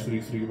that's Yeah.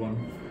 3/3/1.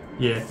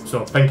 Yeah,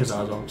 so pink is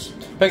Azog's.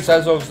 Pink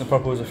Azog's and the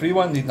purple is a free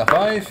one, needing a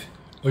 5.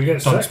 Well, you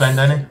get Don't 6. spend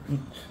any.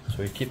 So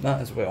we keep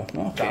that as well.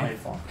 Okay.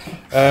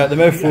 Damn. The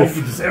mouth You will.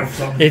 deserve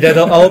something. He did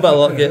a little bit of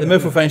luck. The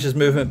move will finish his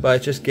movement by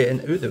just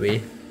getting out the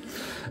way.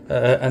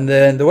 And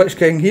then the Witch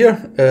King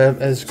here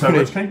is So going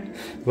which to. king?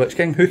 Witch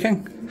King, Who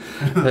King?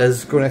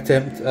 Is going to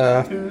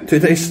attempt 2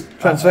 dice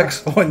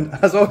transfix on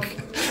Azog.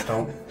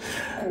 Don't.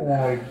 Oh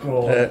my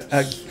god.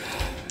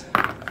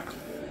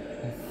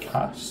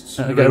 Casts.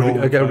 I get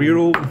a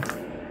reroll.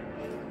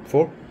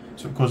 4.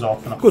 So it goes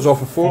off. Goes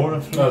off a 4.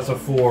 That's a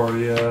 4,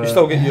 yeah. You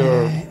still get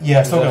your. Yeah,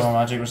 I still get my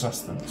magic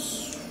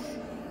resistance.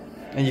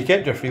 And you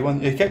kept your free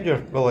one. You kept your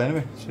will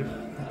anyway. So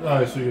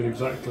Aye, so you're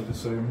exactly the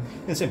same.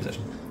 in the same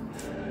position.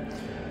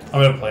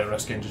 I'm gonna play a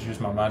risky and just use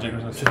my magic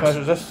resistance. Just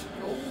measure this.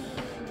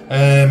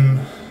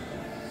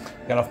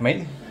 Get enough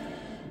might.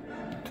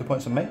 2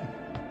 points of might.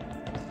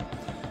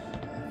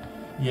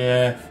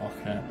 Yeah, fuck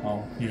it.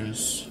 I'll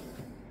use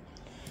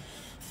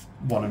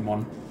 1 and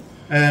 1.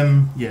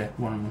 Yeah,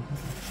 1 and 1.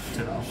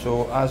 To that.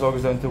 So Azog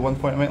is down to 1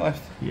 point of might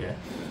left. Yeah.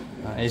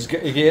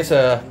 He gets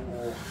a.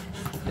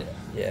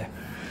 Yeah.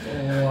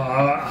 Oh,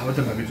 I would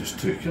have maybe just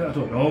took it, I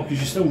don't know, because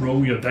you still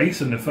roll your dice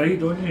in the fight,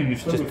 don't you? And you've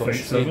still Just got fight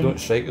don't, 7. don't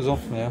strike us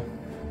off, yeah.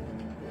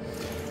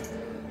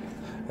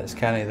 It's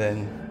canny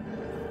then.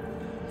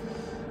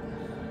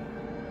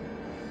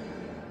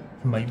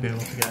 Might be able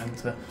to get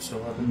into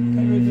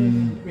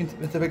Suladan.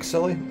 With the big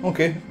silly.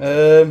 Okay.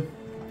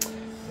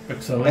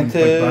 Excellent.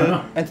 Big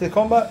banner. Into the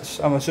combats.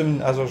 I'm assuming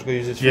Azog's going to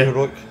use his Yeah.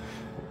 heroic. Is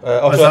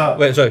Sorry, that-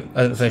 wait, sorry,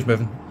 I didn't finish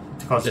moving.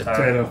 Because Yeah.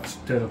 Terror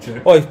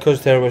check. Oh,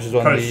 because Terror Wish is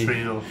on Courage the.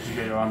 3 though, you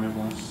get your army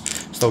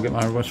bonus. Still get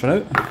my bonus for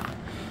now.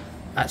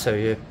 That's how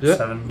you do it.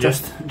 7.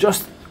 Just.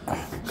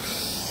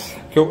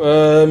 Cool.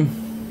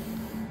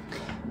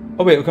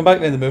 Oh wait, we'll come back to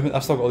the end of the movement.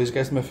 I've still got all these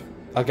guys to move.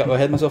 I've got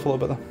ahead myself a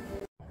little bit there.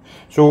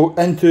 So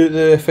into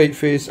the fight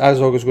phase,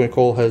 Azog is going to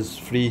call his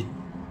free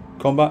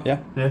combat. Yeah.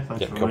 Yeah,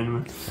 thanks for cool.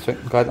 reminding me. That's right.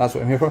 I'm glad that's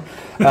what I'm here for.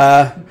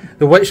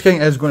 The Witch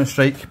King is going to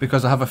strike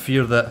because I have a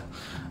fear that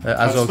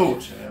Azog.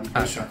 I'm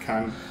pretty sure I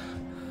can.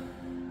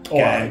 Oh,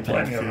 Yeah, aye,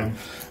 plenty of them.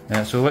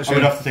 Yeah. So Witch I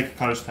would King. have to take a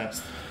courage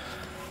test.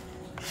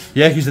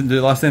 Yeah, he didn't do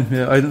it last time.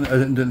 Yeah, I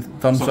didn't do it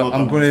turn, So so well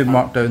I'm done. going to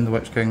mark down the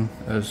Witch King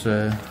as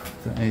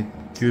I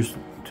used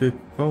 2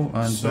 pull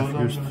and So I've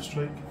I'm used. going to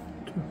strike.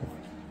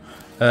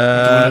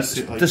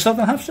 Does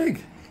Southern have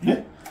strike?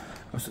 Yeah.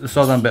 The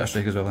Southern better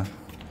strike as well then.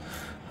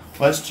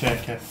 Let's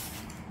check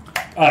if.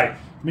 Aye,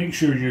 make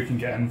sure you can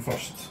get in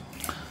first.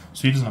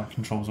 So he doesn't have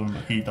control zone,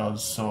 but he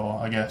does. So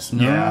I guess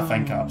No. yeah, I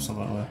think I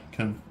absolutely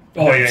can.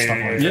 Oh, yeah, stuff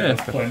yeah, like yeah. Yeah.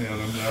 There's plenty of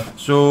them there.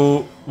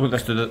 So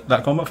let's do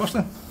that combat first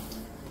then.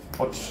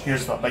 Watch,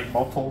 here's that big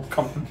bottle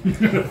coming.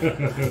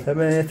 How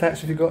many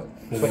attacks have you got?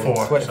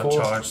 4 so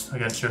charged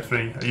against your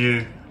 3. Are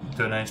you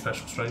doing any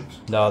special strikes?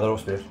 No, they're all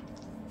spared.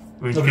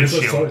 We No, could they've got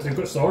shield. swords, they've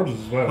got swords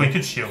as well. We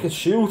could shield. It's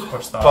shield.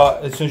 Or staff.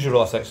 But as soon as you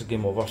roll a 6, it's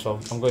game over, so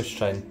I'm going to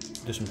try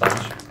and do some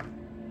damage.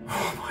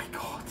 Oh my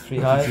god. 3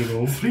 What high. did you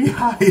roll? 3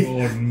 high.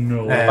 Oh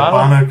no.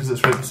 Banner, because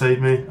it's right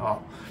beside me.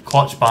 Oh,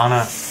 clutch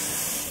banner.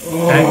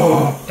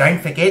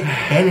 Don't forget,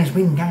 banners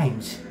win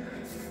games.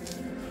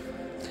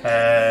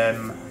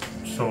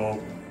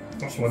 So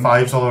That's one.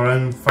 5s all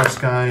around.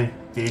 First guy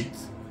dead.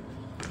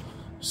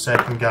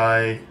 Second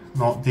guy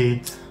not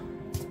dead.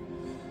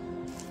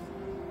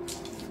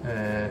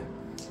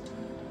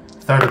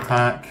 Third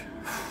attack.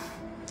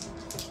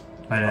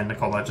 And then the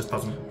combat just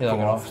doesn't Yeah, go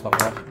not off. off.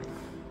 Not off.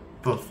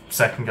 Both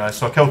second guy,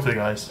 so I killed 2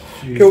 guys.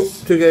 Jeez. Cool.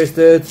 2 guys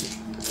dead.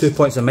 2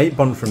 points of might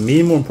burn from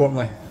me, more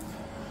importantly.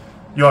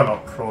 You are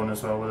not prone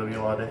as well with a wee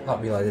laddie.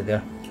 That wheel I did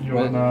there. You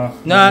wanna...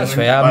 Nah, that's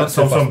right. I'm not That's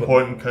so also fussed about-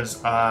 important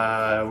because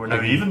we're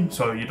now even,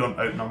 so you don't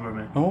outnumber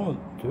me. Oh,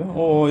 do it?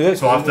 Oh, yeah.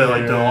 So I have to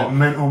like do a lot of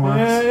mental Yeah,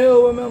 maths. yeah,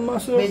 well,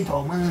 massive.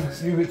 Mental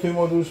maths. You got 2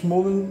 models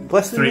more than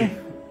less than 3. me?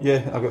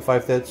 Yeah, I've got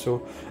 5 dead,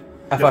 so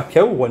if Yep. I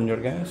kill one of your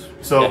guys.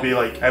 So it'll be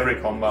like every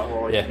combat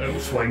we're like, Yeah. It'll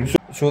swing.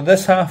 So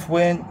this half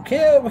went,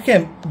 okay, we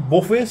came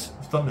both ways.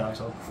 we've done the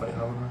actual fight,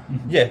 haven't we?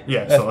 Yeah.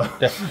 Yeah, so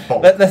yeah.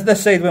 ball.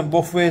 This side went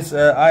both ways.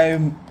 I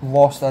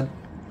lost a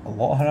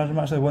lot of Harazim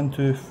actually. 1,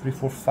 2, 3,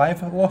 4,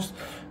 5 I lost.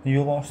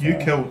 You lost. You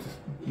killed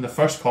in the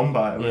first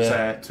combat. It was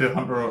Yeah. 2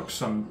 hunter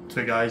orcs and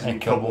 2 guys, and you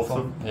killed both of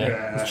them. Yeah.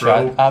 Yeah.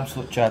 Bro. Chad,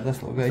 absolute Chad.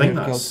 This little guy I think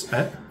here that's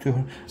it.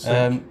 killed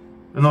 200. Sick.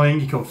 No, I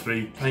think you killed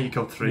 3. I think you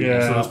killed 3,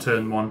 Yeah. so there's 2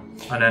 and 1.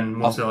 And then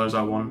most of the others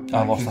are 1.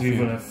 I lost a Because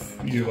even few.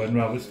 if you win,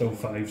 Rabbit's still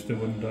 5 to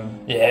win down.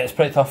 Yeah, it's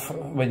pretty tough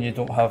when you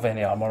don't have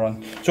any armour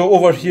on. So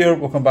over here,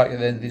 we'll come back at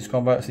the end of these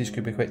combats. These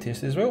could be quite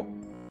tasty as well.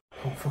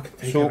 Oh, fucking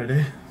take So- every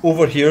day.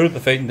 Over here, the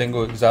fighting didn't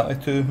go exactly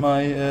to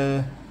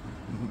my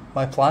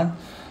my plan.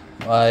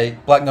 My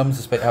Black Numbs,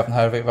 despite having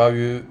higher fight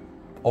value,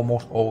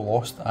 almost all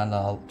lost, and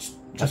I'll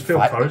Just feel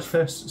Courage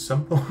Fest, it's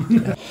simple.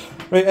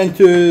 Right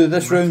into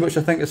this round, which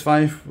I think is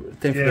 5.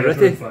 Time for the it's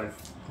Ritty. round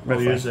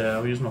 5.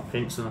 I'll use my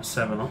paints and a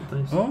 7 up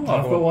dice. Oh,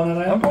 I've got one and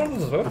I I'm am. going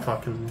as well. If I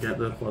can get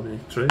the bloody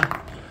tray.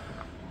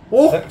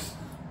 Oh! 6.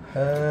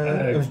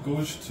 It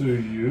goes to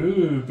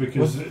you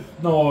because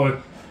no,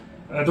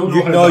 I don't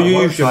know how No, that you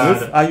works. used your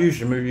move. I used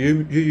your move.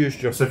 You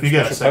used your. So if you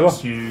get a special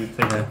 6, you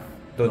take it.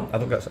 I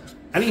don't get a 6.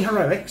 Any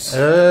heroics?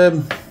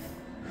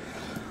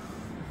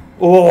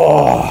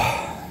 Oh.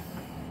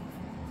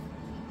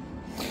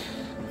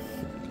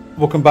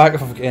 We'll come back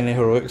if I've got any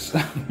heroics.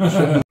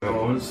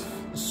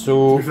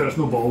 So. To be fair, it's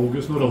no ball,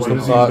 it's not a So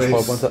lazy that's base.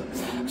 horrible, isn't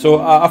it? So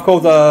I've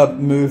called a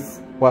move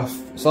with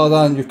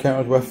Suladan. You've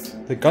countered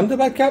with the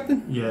Gundabad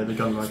captain. Yeah, the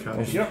gun right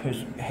Who's, cap.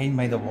 who's behind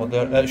my award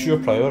there. It's your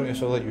priority,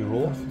 so I'll let you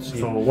roll. See.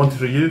 So 1 to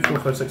 3 you, 4,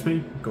 5, 6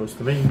 me, goes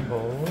to me.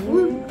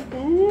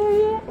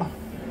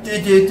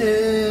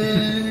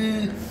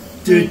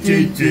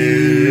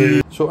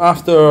 So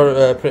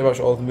after pretty much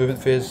all the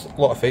movement phase,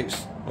 a lot of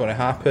fights going to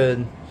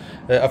happen.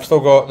 I've still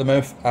got the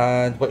Mouth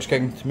and Witch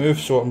King to move,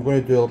 so I'm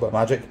going to do a little bit of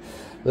magic.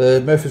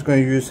 The Mouth is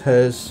going to use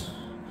his.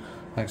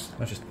 Thanks.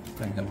 Let's just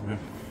bring him over.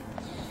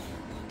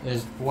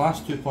 His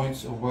last 2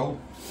 points of will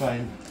try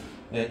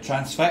and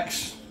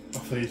transfix. I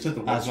thought you said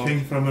the As Witch of-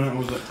 King for a minute,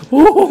 was it?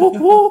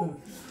 No.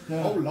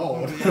 Oh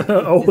lord.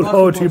 Oh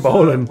lord, you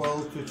bowling.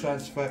 Will to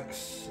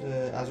transfix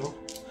Azog.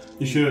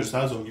 You sure it's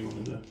Azog you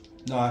want to do?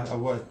 No, I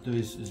want to do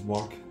his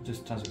work.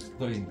 Just transfix.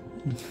 Not even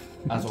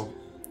Azog.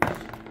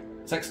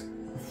 6.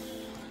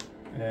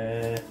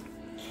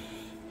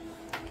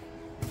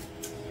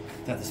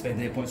 Have to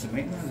spend 8 points of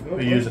maintenance as well.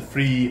 We use a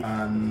 3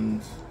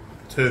 and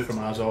 2 from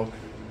Azog.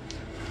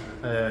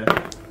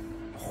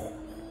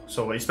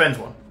 So he spends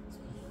 1.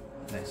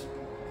 Nice.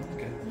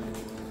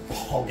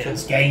 Okay.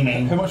 It's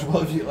gaming. How much will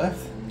have you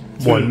left?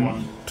 2 and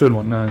 1. 2 and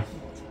 1 now.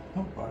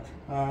 Not bad.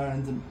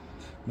 And the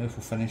Mouth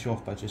will finish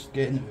off by just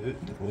getting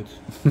out the road.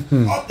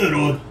 Up the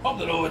road. Up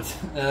the road.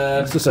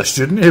 This is a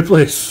student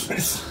place.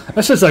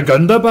 This is a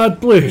Gundabad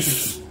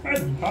place.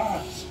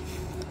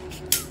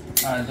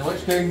 And the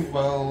Witch King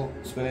will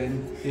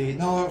spend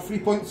another 3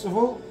 points of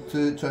will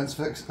to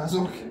transfix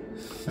Azog.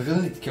 I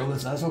really need to kill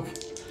this Azog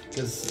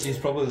because he's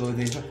probably the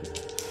only danger.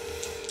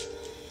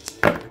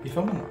 You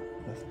filming that?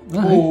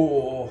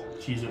 Oh,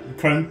 Jesus.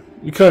 Crown.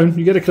 You crown,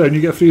 you get a crown,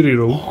 you get a free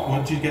reroll.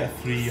 Once you get a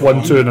 3 or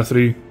 1, 2 and a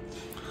 3. it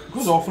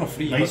goes off on a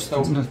 3, but Nice.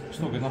 still, it's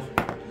not good enough.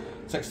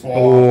 6.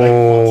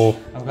 Oh.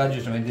 I'm glad you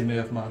just reminded me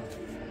of my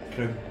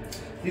crew.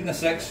 Needing a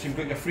 6, you've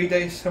got your 3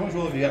 dice. How much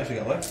will have you actually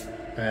got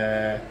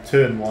left?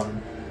 2 and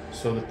 1.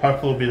 So the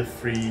purple will be the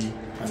 3,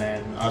 and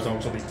then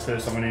Azog's will be 2.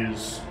 So I'm going to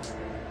use.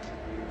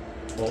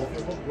 All of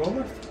your roll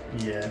left?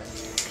 Yeah.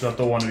 Because I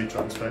don't want to be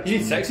transfixed. You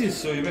need 6s,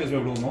 so you might as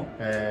well roll them all.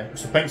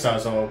 So pink's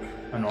Azog,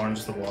 and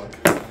orange the Warg.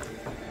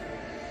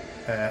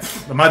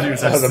 The magic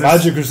resistance. The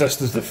magic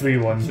resist is the free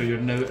one. So you're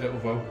now out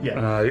of will. Yeah.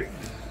 Aye.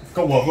 I've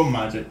got one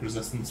magic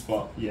resistance,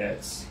 but yeah,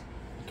 it's.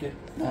 Okay.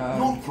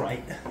 Not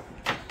right.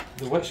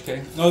 The Witch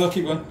King. No, they'll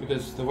keep going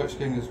because the Witch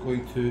King is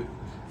going to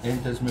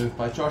end his move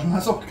by charging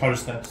Azog.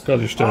 Courage test.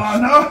 Courage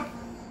test. no!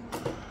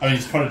 I mean,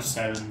 it's courage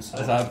 7, so.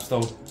 As I'm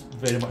still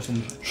very much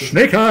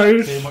Snake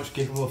eyes! very much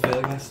capable of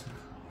failing this.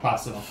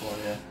 Pass enough for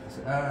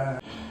yeah.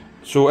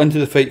 So into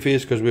the fight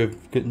phase because we've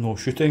got no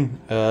shooting.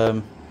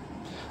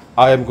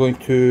 I am going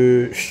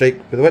to strike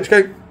with the Witch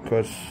King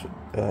because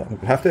I'm going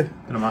to have to.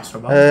 In a master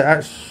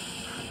battle.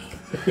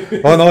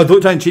 Oh no!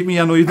 Don't try and cheat me.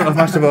 I know you don't have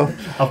master ball.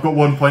 I've got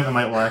 1 point on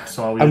my left,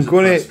 so I'll use I'm it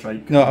going for a to.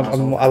 strike. No, That's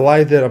all. I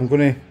lied there. I'm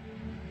going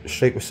to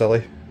strike with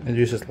Silly and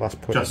use his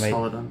last point Just of might.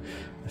 Suladan.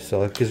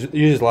 Silly because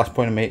use his last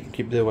point of might and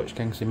keep the Witch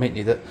King. So he might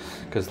need it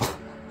because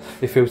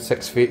he failed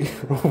 6 feet.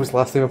 was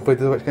last time I played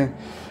the Witch King.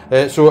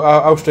 So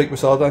I'll strike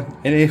with Suladan.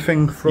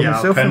 Anything from Yeah, I'll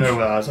yourself? counter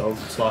with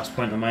Azog's last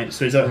point of might.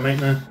 So he's out of might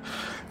now.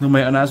 No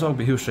might on Azog,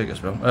 but he'll strike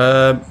as well.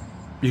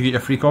 You get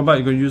your free combat.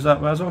 You're going to use that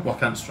with Azog? Well, I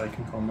can't strike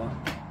in combat.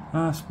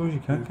 I suppose you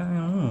can. Can't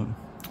you?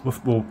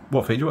 Well,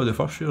 what fight do you want to do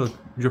first?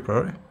 Your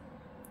priority.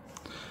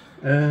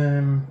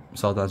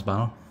 Suladan's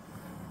banner.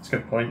 It's a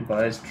good point,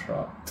 but it's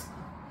trapped.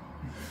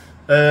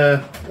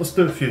 Let's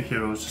do a few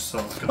heroes just so.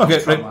 I can Okay,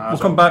 trap right. my We'll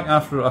Azog. come back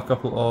after a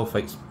couple of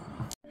fights.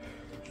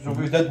 So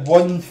we did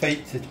one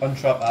fight to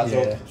untrap Azog.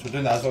 Yeah. So we're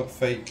doing the Azog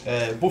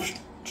fight. Both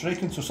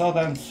striking. So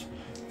Suladan's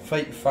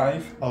fight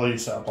 5 I'll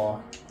use set a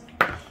bar.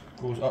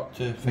 goes up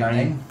to fight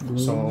 9.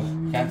 So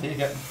Can't take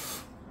it.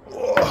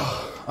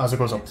 as it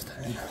goes up to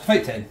 10.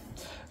 Fight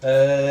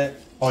 10.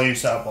 I'll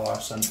use set a bar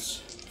since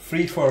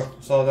 3 for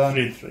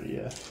Suladan. 3,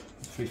 yeah.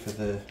 3 for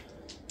the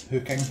Who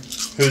King.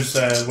 Who's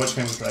which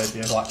game was red?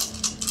 Yeah. Black.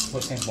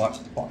 What's King? Black.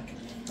 Black.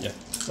 Yeah.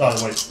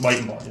 Oh, white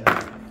and black.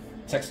 Yeah.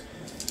 6.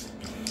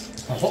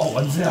 A lot of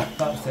ones there.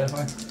 That's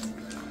terrifying.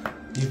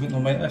 You've got no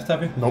might left,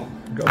 have you? Nope.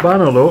 Got a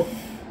banner though.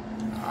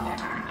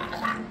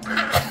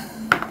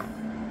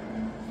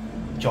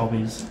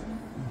 Jobbies.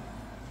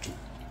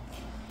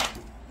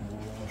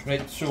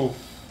 Right, so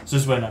This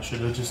is when I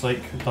should have just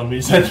like done what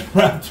you said.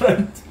 Wrapped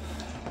around.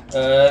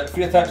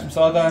 3 attacks from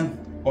Suladan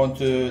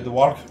onto the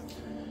warg.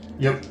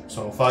 Yep.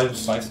 So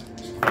 5s.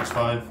 5. That's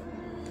 5.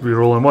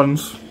 Rerolling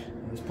ones.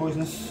 It's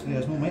poisonous.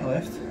 There's no might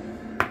left.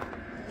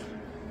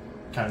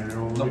 Can't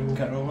reroll. No,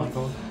 can't roll Oh, one.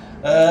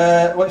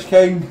 God. Witch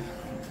King.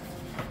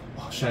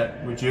 Oh shit,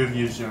 would you have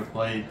used your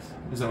blade?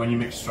 Is it when you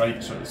make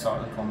strikes or at the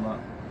start of the combat?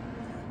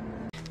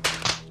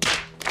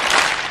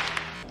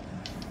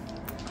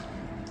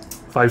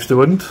 Fives to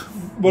wind.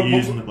 We're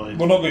Using the blade.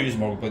 not going to use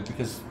Morgul Blade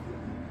because.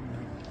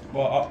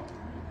 Well,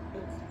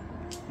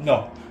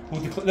 no.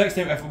 We'll next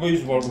time, if we're going to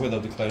use Morgul Blade, I'll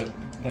declare it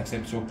next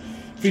time. So,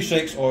 3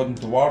 strikes on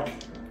the warg.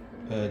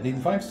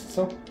 Needing 5s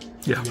still?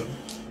 Yeah.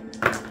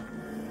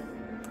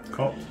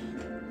 Cop.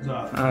 Is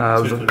that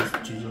was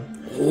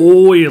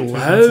oh, he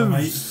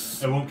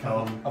lives. It won't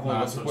kill him. I've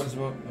only got 2 points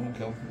about. I won't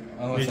kill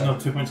him. He's not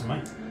 2 points of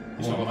might.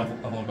 I've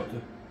only got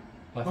 2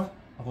 left. What?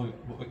 I've only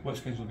got,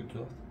 Witch King's only got 2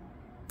 left.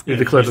 You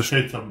declared You a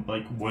should have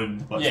like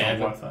wound, but Yeah, it's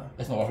not worth it.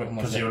 It's not worth it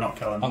Because you're not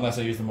killing. unless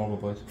I use the Morgul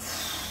Blade.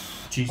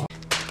 Jesus.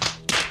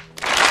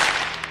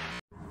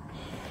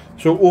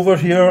 So over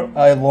here,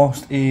 I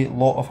lost a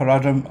lot of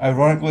Haradrim.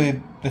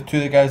 Ironically, the 2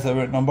 of the guys that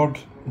were outnumbered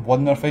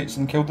won their fights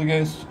and killed the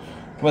guys,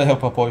 with the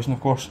help of poison, of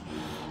course.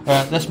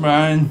 This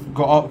Moran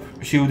got up,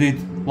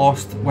 shielded,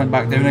 lost, went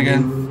back down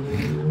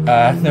again.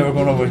 Now we're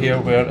going over here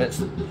where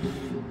it's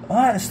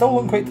still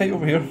looking quite tight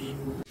over here.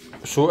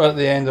 So at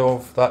the end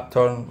of that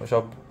turn, which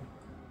I'll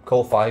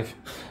call 5.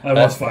 I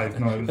lost 5.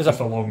 No, it was just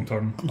a long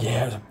turn.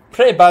 Yeah, it was a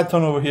pretty bad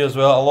turn over here as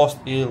well. I lost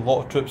a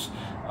lot of troops.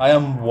 I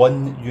am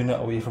 1 unit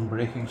away from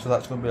breaking, so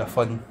that's going to be a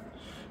fun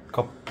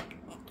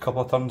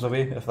couple of turns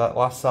away if that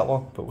lasts that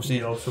long. But we'll see.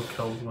 You also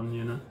killed 1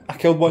 unit. I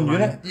killed 1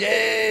 unit.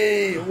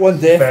 Yay! 1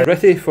 death.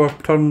 Ready for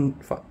turn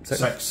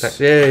 6.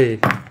 Yay!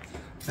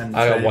 And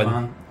I got 1.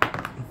 Man.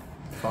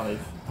 5.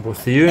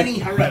 Both of you. Any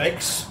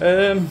heretics?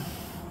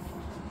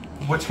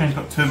 Which kind's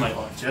got 2 might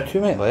left, yeah?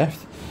 2 might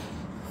left.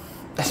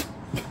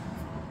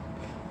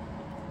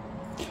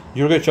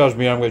 You're going to charge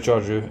me, I'm going to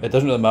charge you. It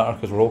doesn't really matter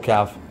because we're all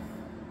cav.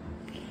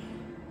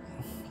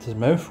 Does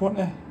Mouth want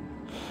to?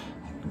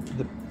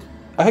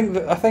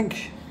 I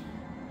think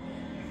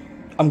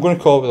I'm going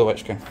to call it with the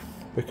Witch King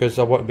because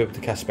I want to be able to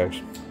cast spells.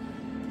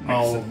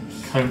 I'll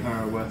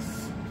counter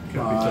with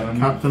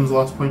Captain's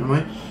last point of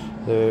might.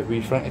 The wee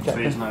Frankie So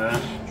he's captain. now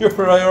there. Your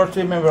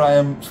priority, remember I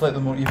am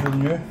slightly more evil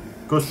than you.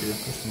 Goes for you.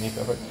 Just to make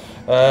it perfect.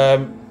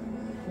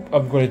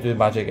 I'm going to do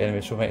magic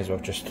anyway, so might as well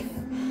just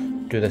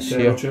do this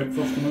here. Check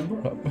first,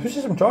 remember? Who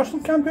says I'm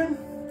charging campaign?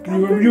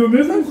 You were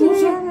moving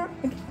closer.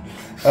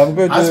 I'm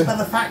going As to per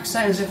the fact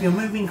says, if you're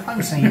moving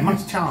closer, you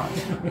must charge.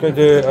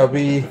 do a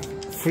wee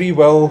free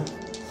will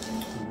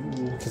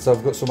because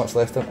I've got so much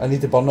left. I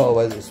need to burn it,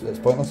 otherwise it's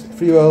pointless.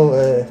 Free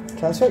will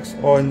transfix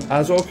on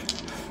Azog,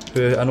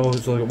 who I know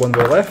has only got 1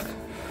 will left.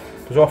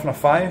 Goes off on a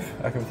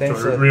 5. I can So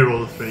potentially.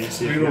 reroll the 3.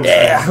 See if you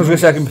Yeah, I was going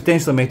to say I can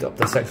potentially make it up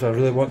to 6 if I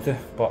really want to,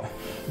 but.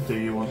 do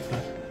you want to,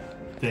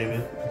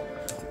 David?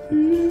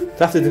 Do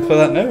I have to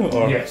declare that now?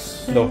 Or?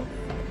 Yes. No.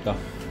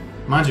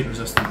 Magic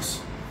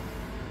resistance.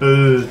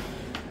 Boo.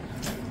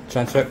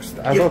 Transfixed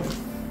Azog.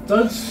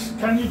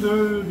 Can you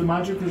do the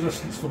magic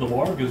resistance for the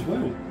warg as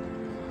well?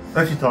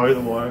 If you target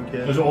the warg,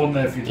 yeah. Is it on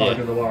there if you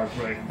target the warg,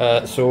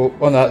 right? So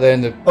on that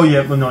then, Oh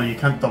yeah, but no, you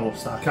can't double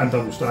stack. Can't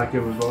double stack it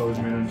was what I was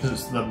meaning. Because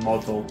it's the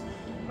model.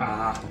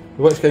 Ah.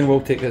 the Witch King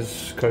will take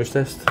his crouch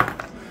test.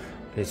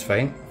 He's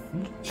fine.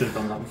 Should have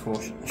done that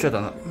before. Should have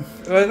done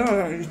that.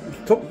 No,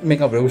 don't make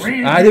up rules.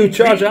 I do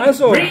charge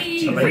Azog.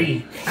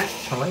 Actually.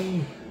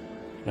 Actually.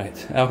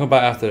 Right, I'll come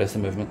back after this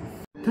movement.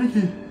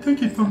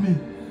 Take it from me.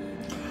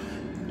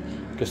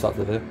 Good start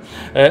to the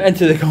video.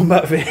 Into the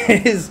combat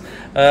phase.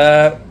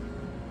 A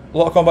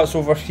lot of combats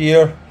over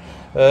here.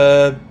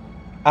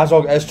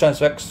 Azog is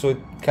transfixed, so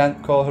he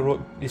can't call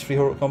heroic. He's free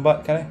heroic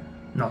combat, can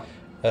he? No.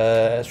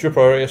 It's your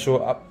priority,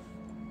 so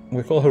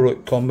we call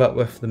heroic combat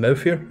with the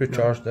Mouth here, who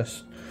charged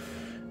this.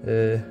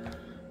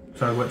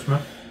 Sorry, which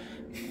man?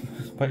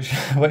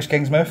 Witch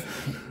King's mouth.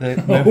 The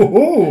mouth,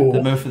 Oh!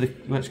 the mouth of the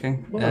Witch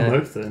King. What a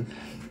mouth then?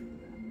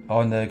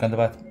 On the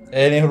Gundabad.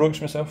 Any heroics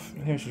myself?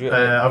 Who should you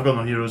I've got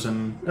no heroes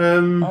in.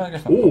 I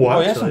guess not. Oh,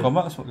 yes, actually. in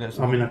combat. That's what gets.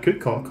 I mean, I could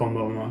call it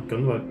combat on my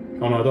gunboat.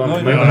 Oh no, I don't No,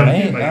 have you to don't.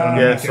 make Right,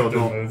 Yeah, you so can't do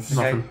no, moves.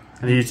 nothing.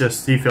 And he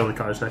failed the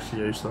cards,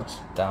 actually useless.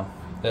 Damn.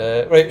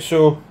 Right,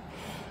 so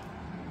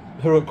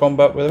heroic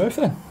combat with the mouth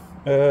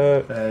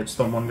then. Just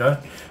on one guy.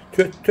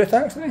 Two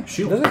attacks, doesn't he?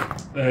 Shield.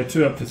 Does he?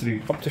 2 up to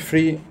 3. Up to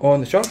 3 on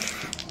the charge.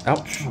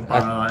 Ouch.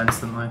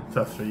 Instantly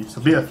to a 3.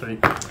 So be a 3.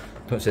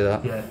 Don't say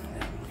that. Yeah.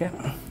 Okay.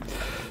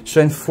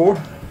 Strength 4.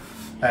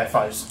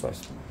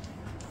 5s.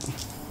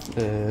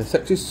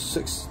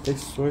 6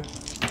 dice, sorry.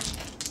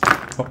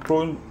 Not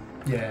prone.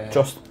 Yeah.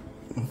 Just.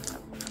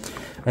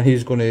 And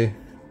he's going to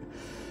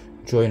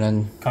join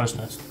in Cards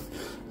nest.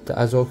 to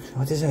Azog.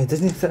 What is it?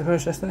 Doesn't he fit for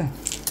us, doesn't he?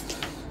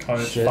 Oh,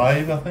 it's Shit.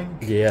 5, I think.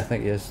 Yeah, I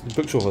think he is. The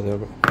book's over there,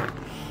 but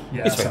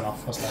Yeah, It's that's fine.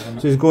 enough. That's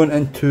not so he's going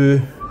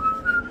into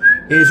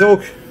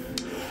Azog,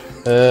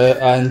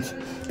 and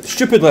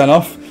stupidly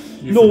enough,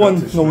 no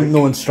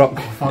one struck.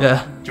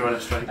 Yeah. Do you want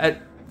to strike?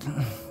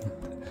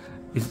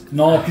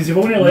 No, because you've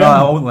only learned. No,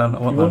 I won't learn. I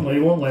won't learn.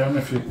 You won't learn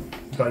if you.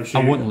 But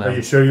I won't Are learn.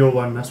 you sure you'll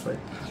learn this way?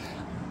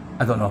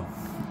 I don't know.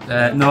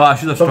 No, I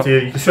should have It's up struck. to you.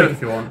 You can strike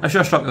if you want. I should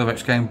have struck the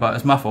Witch King, but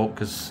it's my fault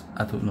because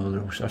I don't know the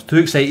rules. I was too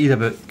excited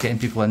about getting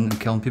people in and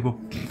killing people.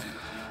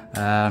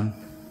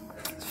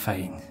 It's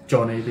fine.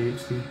 John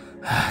ADHD.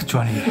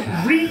 Johnny.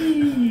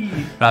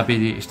 Rabbi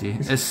ADHD.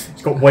 It's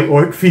He's got white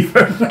orc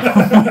fever.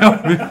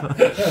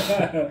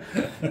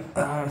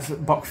 is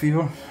it buck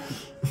fever?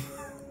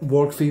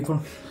 Warg fever.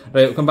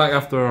 Right, we'll come back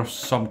after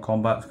some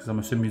combat because I'm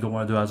assuming you don't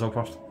want to do Azog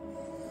first.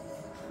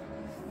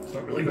 It's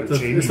not really going to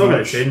It's change. not going to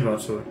much. change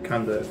much, so we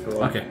can do it if you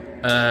want. Okay.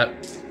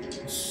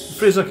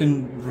 Fraser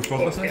can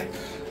record this then.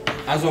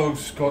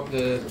 Azog's got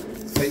the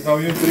fight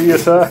value. 3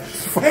 yes, sir.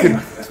 Fucking,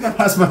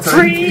 that's my turn.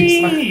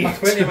 3! My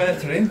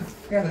 20-minute terrain.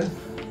 Yeah,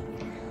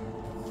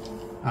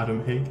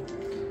 Adam Haig.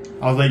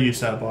 I'll let you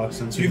set a bar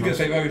since so you've got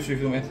fight value, so if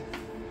you don't mind.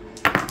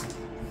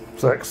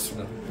 6.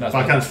 No, that's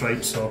I why- can't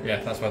strike, so.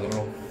 Yeah, that's why I don't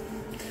roll.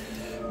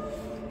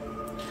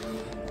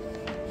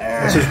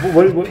 This is,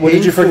 what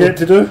did you forget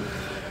to do?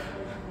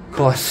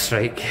 Class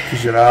strike.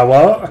 Because you're a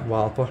what?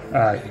 Walper.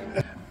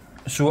 Aye.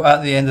 So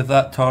at the end of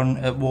that turn,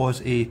 it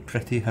was a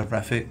pretty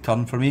horrific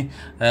turn for me.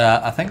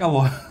 I think I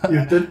lost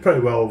You did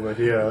pretty well over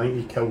here. I think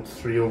you killed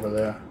 3 over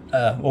there.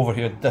 over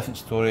here, different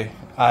story.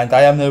 And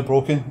I am now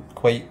broken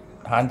quite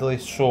handily,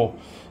 so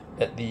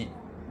at the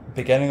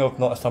beginning of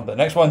not this turn but the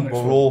next one,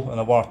 we'll roll and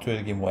a 1 or 2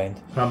 the game will end.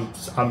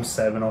 I'm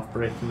 7 off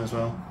breaking as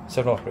well.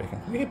 7 off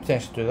breaking. We could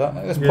potentially do that.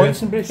 There's Yeah.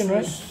 points in breaking,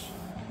 right?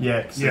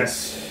 Yeah,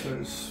 Yes.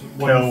 It's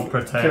Kill,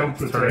 protect,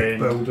 terrain.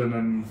 building,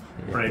 and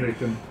Break.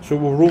 breaking. So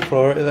we'll roll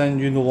priority then.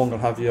 You no longer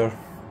have your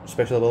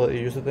special ability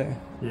used it, don't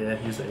you? Yeah,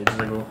 used it ages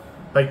ago.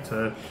 Big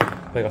 2.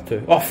 Bigger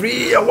 2. Oh,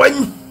 3! I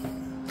win!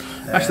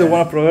 Actually,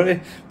 1 a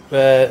priority.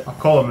 I'll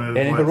call a move.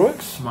 Any with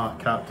heroics? My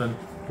captain.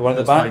 The one at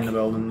the That's back? behind the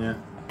building, yeah.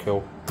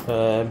 Cool.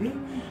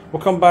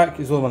 We'll come back.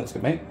 He's the only one that's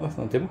got mate left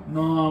on the table.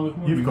 No,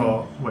 You've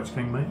got Witch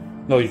King, mate.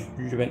 No, you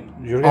meant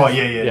your Oh,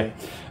 guys?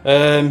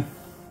 yeah.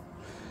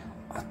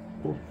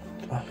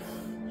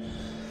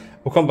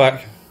 We'll come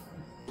back.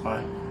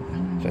 Aye.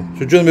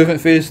 So during the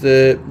movement phase,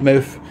 the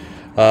mouth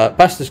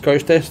passed the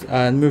courage test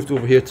and moved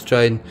over here to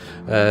try and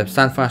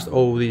stand fast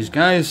all these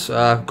guys.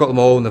 Got them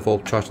all and they've all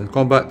charged in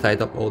combat,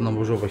 tied up all the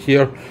numbers over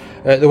here.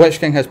 The Witch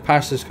King has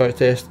passed his courage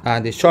test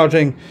and he's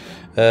charging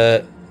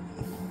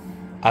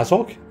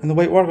Azog in the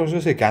white work. I was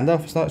going to say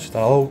Gandalf, it's not, it's just a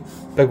little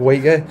big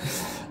white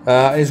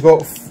guy. He's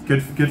got...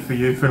 Good for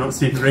you for not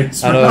seeing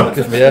race. I know,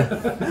 just me, yeah.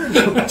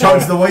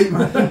 Charge the white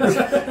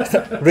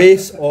man.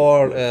 Race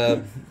or...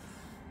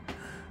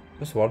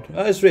 what's the word?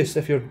 It's race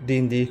if you're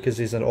D&D because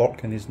he's an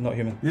orc and he's not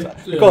human. Yeah.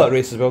 We call it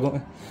race as well, don't we?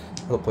 I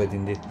don't play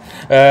D&D.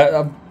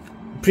 I'm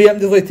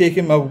preemptively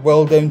taking my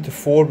will down to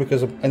 4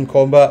 because I'm in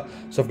combat.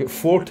 So I've got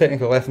 4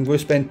 technically left. I'm going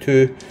to spend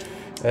 2.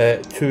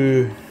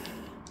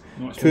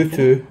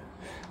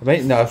 I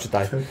might, no, I should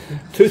die.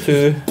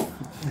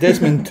 2-2.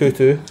 Desmond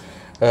 2-2.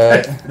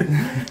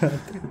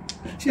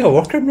 Is he a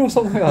war criminal or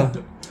something like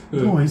that?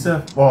 Oh, he's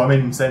a. Well, I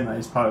mean, saying that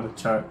he's part of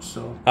the church,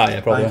 so. Ah,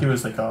 yeah, probably. I think he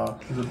was like a.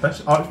 Was it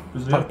bishop?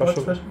 Was he Archbishop.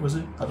 Archbishop? Was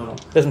he? I don't know.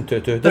 Desmond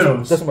 2-2.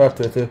 knows? Doesn't work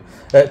 2-2.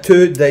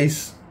 2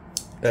 dice.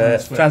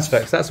 Transfix.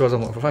 Transfix, that's what I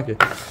was looking for, thank you.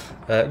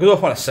 Goes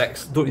off on a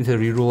 6, don't need to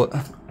re-roll it.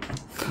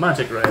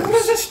 Magic res.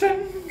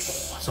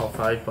 Resistance! I saw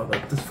 5, but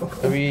that does fuck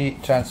all. 3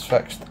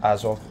 transfixed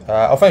as of.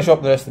 I'll finish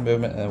up the rest of the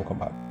movement and then we'll come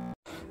back.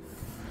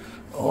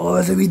 Oh,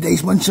 there's a wee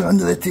dice muncher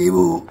under the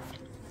table.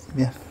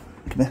 Yeah,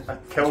 come here.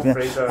 Kill Yeah.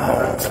 Fraser.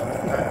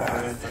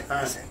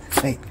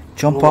 Right,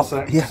 jump Roll up.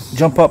 6. Yeah,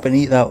 jump up and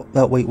eat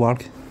that white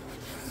warg.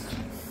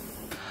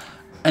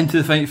 Into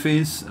the fight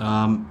phase.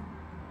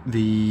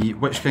 The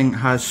Witch King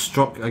has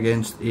struck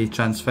against a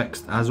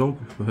transfixed Azog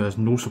who has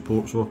no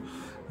support, so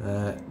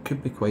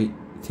could be quite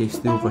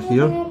tasty over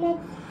here.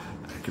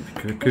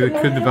 Could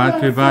be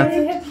bad.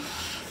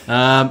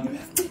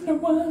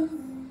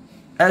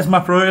 It's my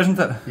priority, isn't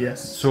it?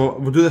 Yes. So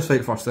we'll do this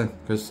fight first then,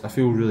 because I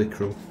feel really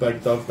cruel.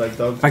 Big dog, big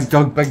dog. Big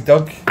Doug. Big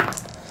Doug.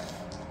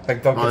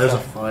 Oh, there's a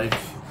 5.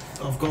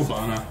 I've got a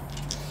banner.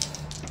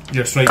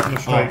 Your strike, your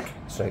strike.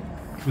 Strike.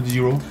 What did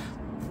you roll?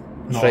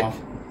 Strike.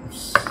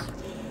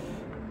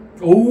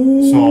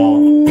 Oh!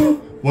 So,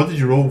 what did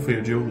you roll for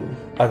your duel roll?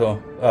 I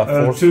don't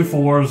know. 4. 2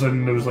 4s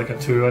and there was like a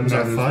 2 in Was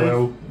there that a as 5?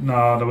 well.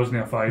 No, there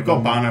wasn't a 5. You've got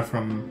a banner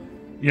from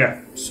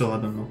Yeah,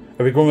 Suladan though,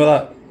 Are we going with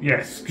that?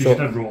 yes, because So- you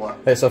did roll it.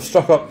 Right, so I've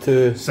struck up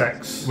to.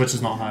 6. which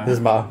is not high. This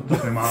is my.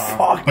 Doesn't matter.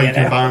 But you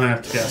can banner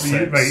to get a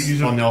 6 Right,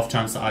 use it. on the off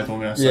chance that I don't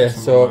get a 6 Yeah, on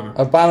so the banner.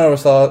 a banner with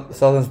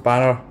Suladan's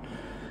banner.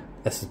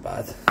 This is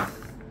bad.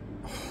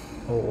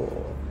 Oh,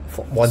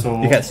 1.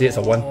 So- You can't see it's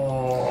a 1.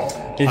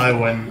 I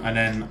win and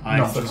then I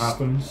Nothing just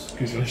happens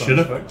because you're should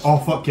have. transfixed. Oh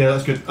fuck yeah,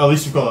 that's good. At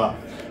least you've got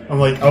that. I'm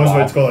like, I was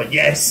about to go like,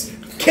 yes,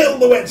 kill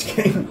the Witch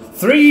King.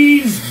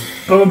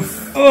 3s! Boom!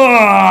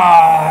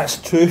 It's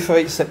 2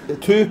 fights,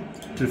 2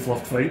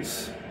 fluffed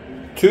fights.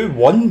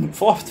 2-1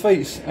 fluffed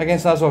fights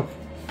against Azog.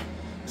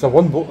 So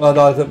one boat. No,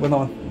 I didn't win that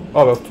one.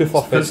 Oh well, 2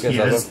 fluffed fights Because against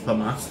he Azog. is the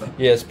master.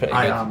 Yeah, it's pretty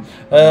I good.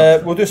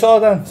 am. We'll do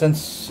Suladan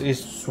since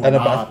he's So in a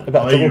mad. bit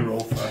of You trouble. roll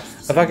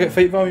first. If I get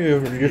fight value,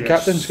 your Yes.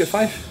 captain's get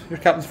 5. Your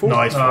captain's 4.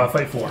 Nice.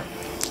 Fight 4.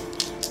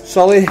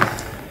 Sully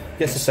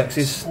gets the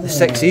 6s. The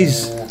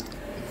 6s.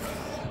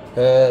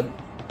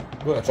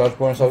 Got a charge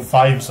bonus out.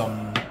 5's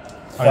on.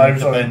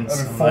 5's on. Defense,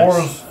 I mean,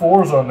 unless-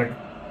 4's on the.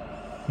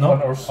 No.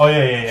 Hunters. Oh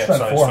yeah. Strength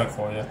Sorry, 4. strength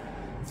 4. Yeah.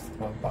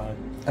 Not bad.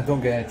 I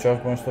don't get any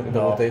charge bonus. Look at No.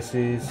 double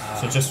dices.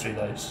 So just 3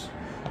 dice.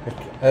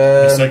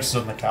 The 6's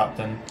on the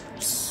captain, and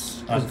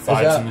is 5's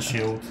that- on the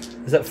shield.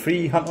 Is that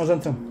 3 hunters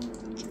into him?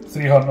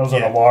 3 hunters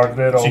on Yeah. a warg,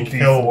 they're So all you can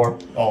kill D4.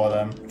 all of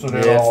them. So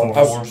they're all on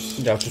I'll- 4s.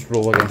 Yeah, I'll just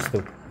roll against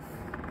the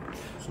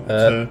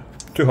So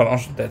 2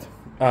 hunters dead.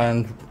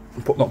 And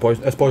not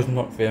poison. It's poison,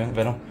 not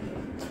venom.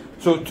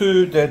 So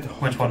 2 dead.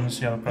 which one's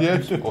the other Yeah,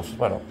 preference? 2 close.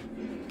 Why not?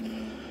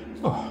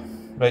 Oh,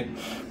 right.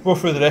 Go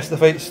through the rest of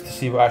the fights to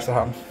see what actually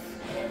happened.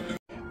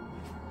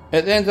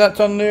 At the end of that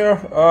turn there,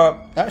 I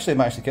actually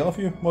managed to kill a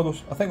few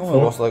models. I think I only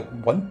 4? lost like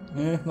 1.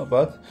 Yeah, not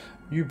bad.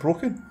 You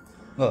broken?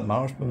 Not that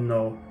matters, but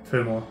No,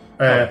 2 more.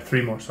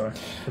 3 more, sorry.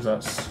 Because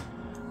that's.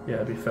 Yeah,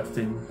 it'd be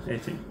 15,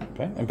 18.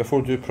 okay. And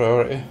before we do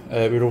priority,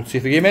 we roll to see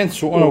if the game ends.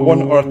 So on a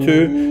 1 or a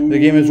 2, the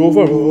game is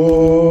over.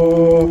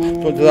 Oh,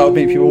 don't do that, it'll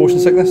make people motion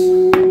sickness.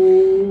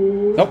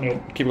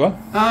 Nope, keep going.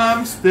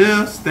 I'm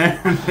still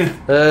standing.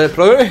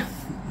 Priority?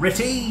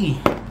 Ritty!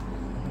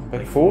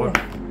 Big 4.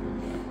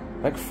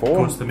 Big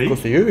 4. Goes to me.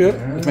 Goes to you,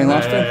 yeah. It's mine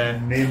last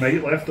time. No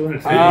might left on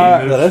it.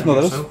 There is, no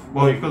there is.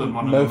 Well, you've got the one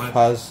on the Mouth mouth.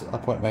 has a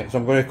point mate, so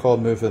I'm going to call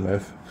move with the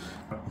mouth.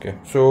 Okay,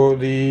 so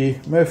the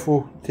mouth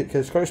will take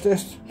his courage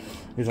test.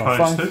 He's on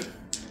Courage 5. too.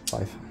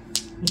 5.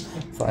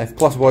 5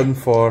 plus 1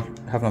 for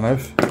having a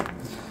mouth.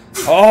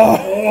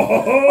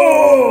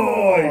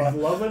 Oh!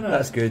 He's loving it.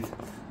 That's good.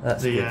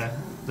 That's good.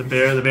 The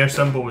bear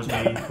symbol was me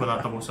with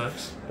that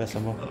 666. Best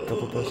symbol,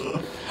 double plus.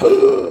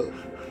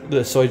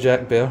 The soy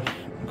jack bear.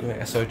 I'm going to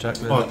get a soy jack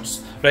bear. Oh,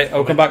 it's- Right,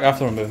 I'll come back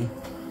after I'm moving.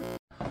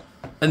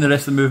 In the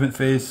rest of the movement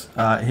phase,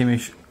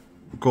 Hamish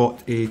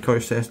got a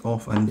courage test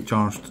off and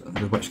charged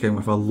the Witch King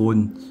with a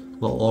lone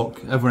little orc.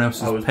 Everyone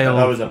else is pale.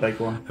 that was a big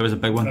one. It was a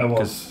big one It because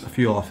was. a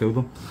few other failed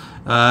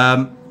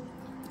them.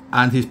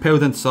 And he's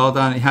piled into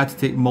Suladan. He had to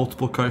take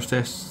multiple courage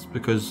tests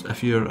because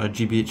if you're a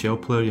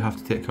GBHL player, you have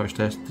to take a courage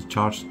test to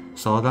charge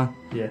Suladan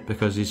Yeah.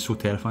 because he's so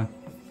terrifying.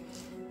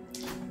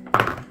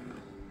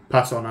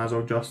 Pass on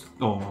Azog just.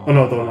 Oh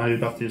No, don't. I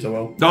have to use a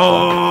will.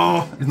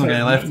 Oh, he's not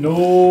getting left.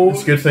 No.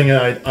 It's a good thing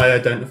I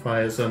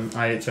identify as an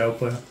IHL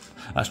player.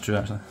 That's true,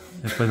 actually.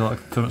 He's played a lot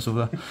of tournaments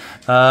over there.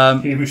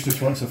 Hamish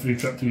just wants a free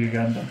trip to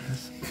Uganda.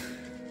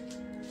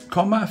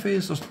 Combat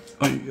phase.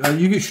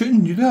 You get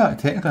shooting. You do that.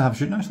 Technically, have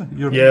shooting actually.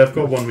 Yeah, I've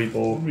got one wee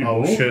bow. Wee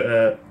I'll bow? shoot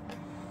at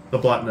the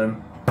black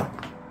gnome.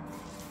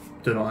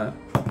 Do not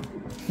hit.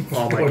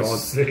 Oh my God's god.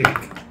 sake.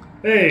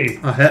 Hey!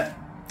 I hit.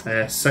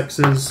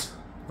 6s.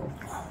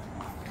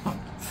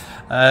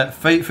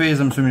 Fight phase.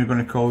 I'm assuming you're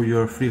going to call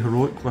your free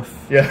heroic with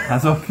Yeah.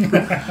 Azog.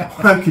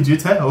 How could you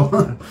tell?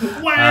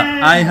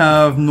 I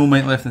have no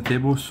might left on the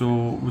table, so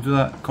we'll do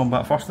that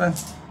combat first then.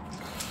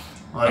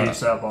 I use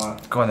that bar.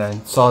 Go on then.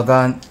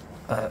 Suladan.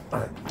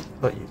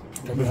 Let you.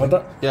 You had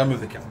that? Yeah,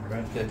 move the camera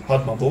around. Yeah.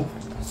 Had my bow.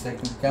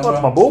 Second That's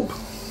camera. my bulb.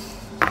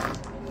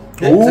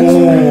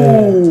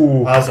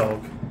 Ooh.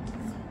 Azog.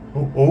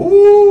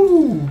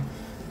 Ooh.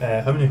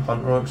 How many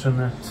hunt rocks in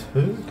there? 2?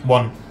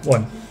 1.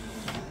 1.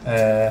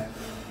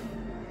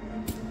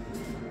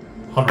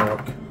 Hunter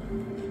rock.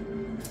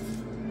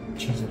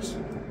 Jesus.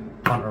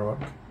 Hunter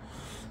rock.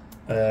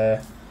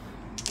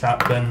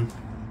 Captain.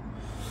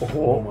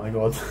 Oh my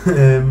god.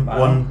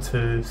 1,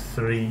 2,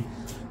 3.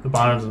 The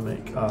banners will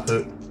make a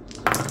hook.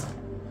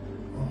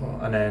 Oh,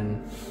 and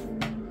then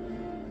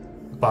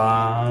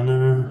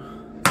banner.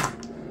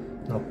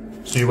 No.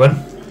 So you win.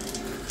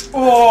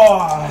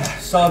 Oh,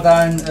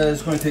 Suladan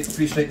is going to take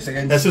 3 strikes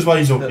against. This is why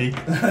he's OP.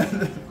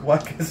 Why?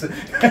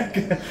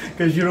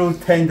 Because you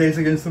rolled 10 dice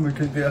against him, it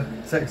could be a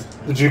 6.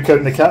 Did you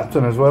count the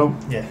captain as well?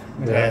 Yeah.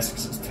 Yeah. Yes,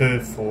 'cause it's 2,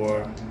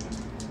 4,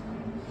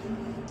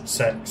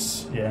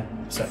 6. Yeah,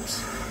 6.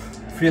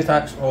 3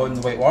 attacks on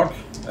the White Warg.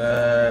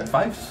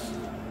 5s.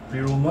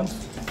 Reroll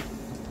 1s.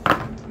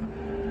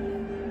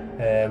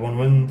 1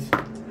 wound.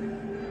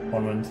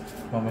 1 wound.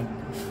 1 win.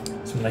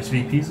 Some nice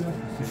VPs there.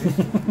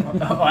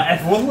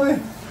 If only.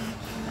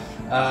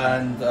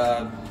 And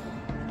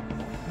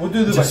we'll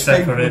do the Just Witch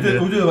King. separate it.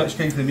 We'll do the Witch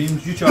King for the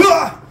memes. You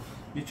charge.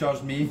 You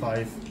charge me.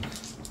 5.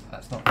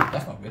 That's not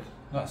good.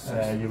 That's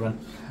 6. You win.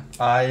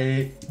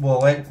 I will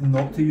elect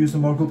not to use the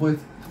Mordor blade.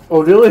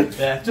 Oh, really?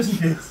 Yeah, just in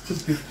case.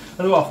 Just in case.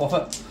 I don't want to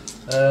fluff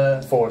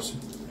it. 4s.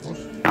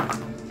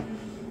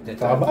 Dead.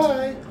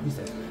 Bye. He's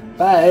dead.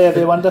 Bye,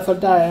 everyone, for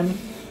dying.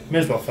 May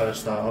as well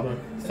finish that other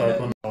third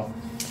one.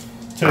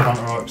 2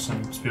 hunter rocks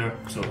and spear.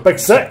 So Big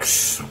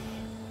 6.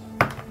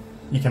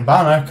 you can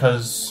ban her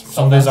because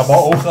somebody's a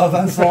bottle.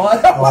 Suladan's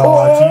Suladan.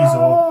 Oh jeez,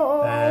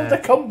 oh. The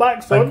comeback,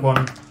 Big son.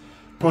 one.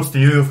 Goes to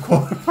you, of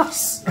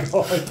course.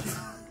 It's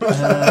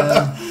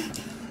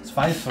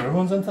 5 for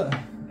everyone's, isn't it?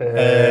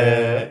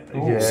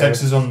 Yeah.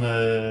 6 is on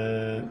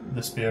the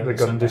spear. The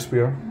Gundy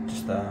spear.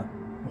 Just a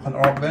hunter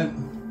orc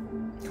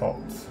then.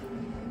 Cocked.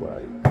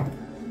 Right.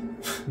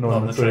 Not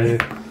on the tray.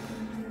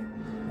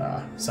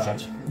 Ah,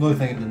 sad. The only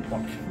thing it didn't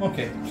work.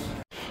 Okay.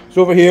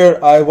 So over here,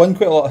 I won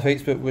quite a lot of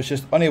fights, but was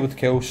just unable to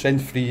kill.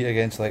 Strength 3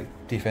 against like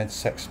defense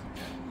 6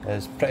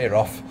 is pretty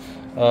rough.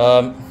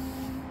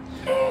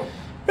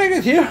 Pretty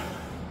good here.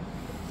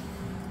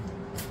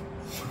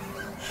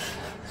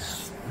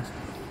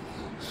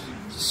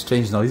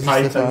 Strange noises.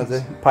 Pie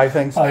things. Pie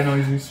things. High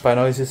noises. Pie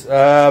noises. It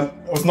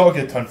was not a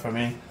good turn for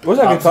me. Was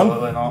it a good turn?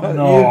 Absolutely not.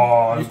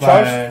 No, you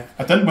charged.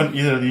 I didn't win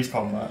either of these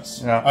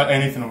combats. Yeah.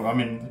 Anything. I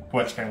mean,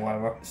 Witch King,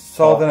 whatever.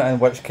 Suladan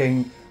and Witch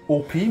King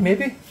OP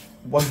maybe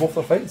won both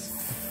their fights.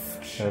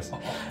 Yes.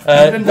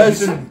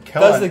 didn't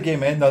kill does it. the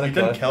game end? No, He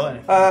didn't kill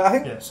anything. I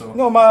think Yeah, so.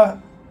 no.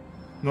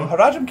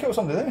 Harajim killed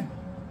somebody there.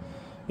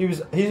 He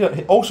was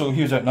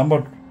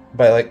outnumbered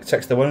by like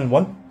 6-1 and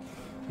 1.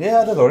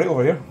 Yeah, I did alright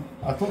over here.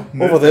 I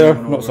don't Over there,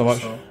 not so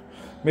much.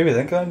 Maybe I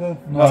think I did.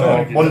 No, So,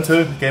 I think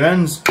 1-2, game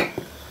ends.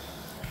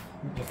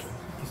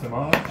 Doesn't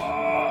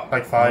matter.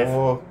 Big 5.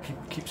 Oh,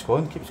 keeps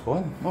going.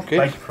 Okay.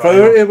 Big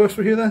Priority whilst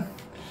we're here then.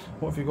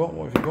 What have you got?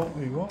 What have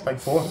you got? Big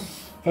 4.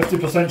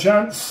 50%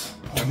 chance.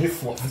 And you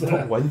fluffed Don't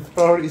it. win.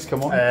 Priorities,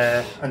 come on.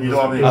 And you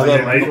don't have any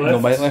Other- might might No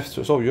might left, so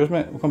it's all yours,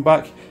 mate. We'll come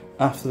back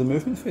after the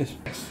movement phase.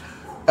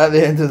 At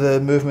the end of the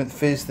movement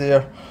phase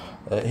there,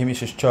 Hamish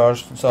has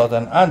charged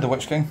Suladan and the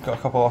Witch King. Got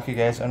a couple of lucky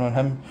guys in on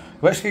him.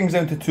 The Witch King's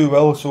down to 2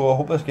 will, so I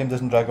hope this game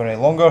doesn't drag on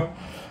any longer.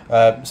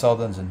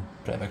 Suladan's in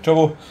pretty big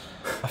trouble.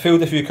 I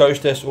failed a few couch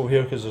tests over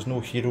here because there's no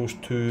heroes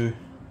to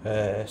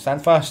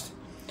stand fast.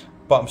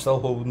 But I'm still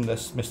holding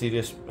this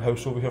mysterious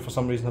house over here for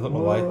some reason, I don't know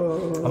why.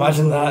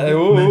 Imagine that.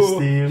 Oh.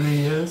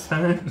 Mysterious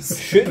house.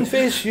 Shooting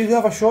face, you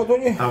have a shot,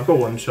 don't you? I've got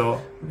one shot.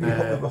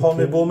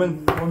 Horny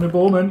Bowman. On the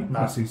Bowman.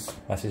 Nah. Misses.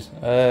 Misses.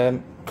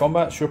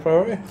 Combat's your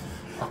priority?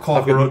 I'll call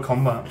it heroic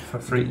combat for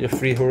free. Your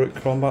free heroic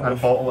combat And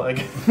with, bottle it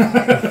again.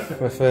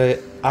 with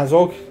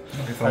Azog.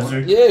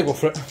 Azog. Yeah, go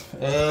for it.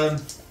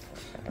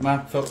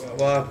 Man,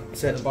 well, I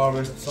set the bar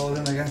with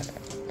Suladan again.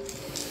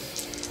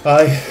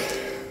 Aye.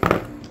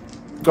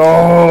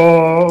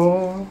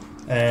 Oh!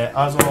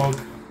 Azog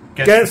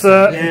Gets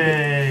it!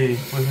 Yay!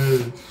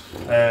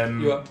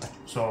 Woohoo! You what?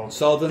 So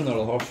Suladan or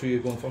the horse, who are you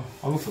going for?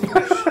 I'll go for the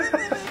horse.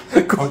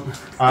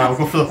 I'll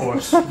go for the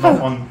horse,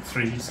 not on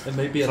 3s. It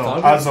might be a So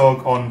target.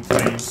 Azog on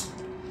 3s.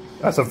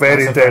 That's a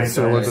very That's a dead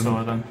very dead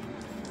Suladan.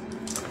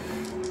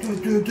 There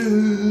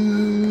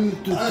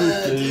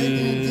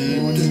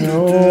goes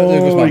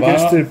No, my he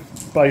gets bar. to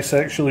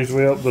bisexual his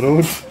way up the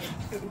road.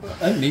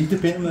 I didn't mean to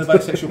paint him with the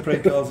bisexual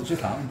pride colours, it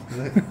just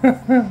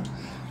happened.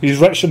 He's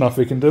rich enough,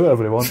 he can do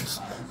whatever he wants.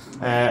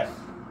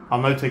 I'll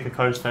now take a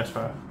couch test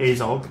for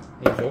Azog.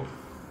 Azog.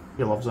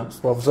 He loves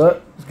it. Loves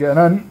it. He's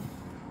getting in.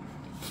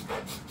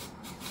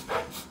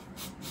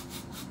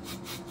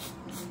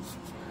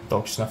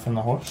 Dog sniffing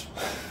the horse.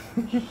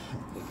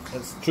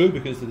 It's true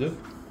because they do.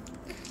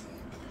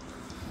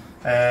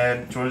 Do you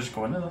want to just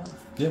go into that?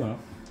 Yeah, man.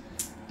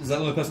 Is that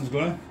the only person's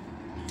going?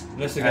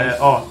 The rest of the guys?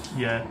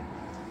 Yeah.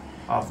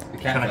 I've You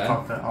can't kind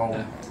of fit in. cocked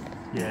it.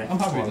 Yeah. I'm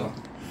happy with whatever.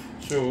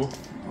 that. So,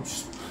 I'll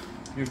just.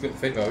 you've got the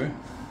fight value.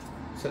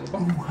 Set the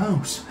bar. Oh,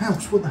 house.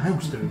 What the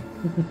house doing?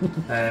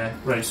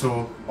 Right,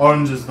 so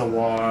orange is the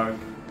warg,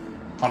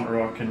 hunter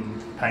orc in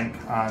pink,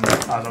 and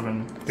Azog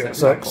in Get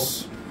purple.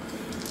 6.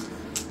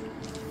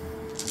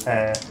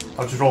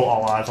 I'll just roll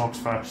all Azogs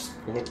first.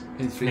 Go for it.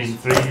 In Main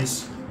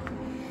threes. 3s.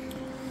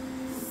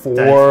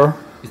 4.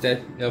 He's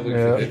dead. Yeah, we're Yeah.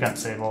 going You for can't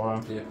save all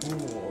of them. Yeah.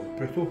 Oh,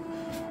 brutal.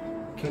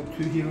 Killed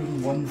 2 heroes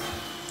in 1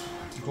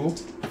 go.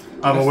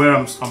 I'm aware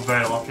I'm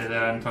very lucky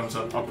there in terms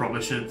of I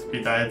probably should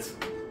be dead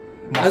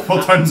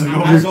multiple turns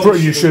ago.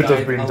 You should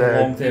have been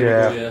dead,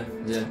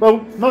 Yeah.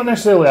 Well, not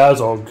necessarily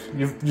Azog.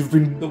 You've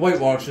been. The White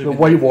War should The have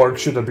White been Warg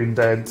should have been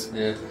dead.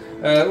 dead.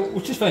 Yeah.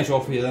 We'll just finish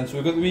off here then. So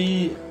we've got the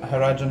wee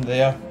Harajim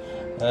there.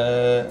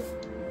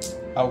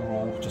 I'll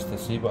roll just to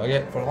see what I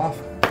get for a laugh.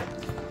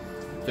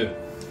 2.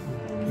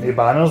 No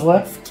banners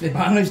left. The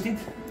banners did.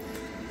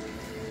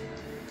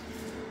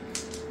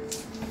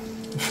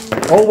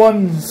 All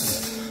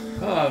ones.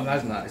 Oh,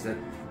 imagine that. Is it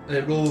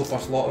roll the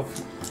first lot of.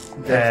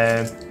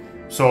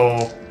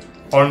 So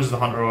orange is the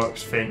hunter orcs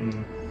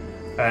fainting.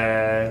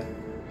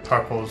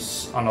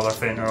 Purple's another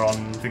fainter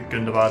on the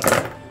Gundabad.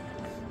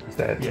 He's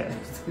dead. Yeah.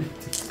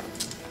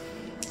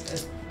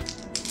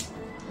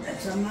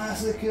 It's a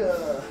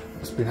massacre.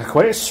 It's been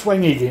quite a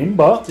swingy game,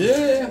 but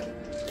Yeah.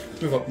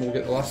 Move up and we'll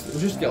get the last. We'll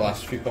just get the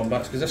last few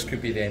combats because this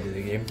could be the end of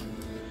the game.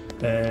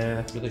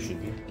 Really should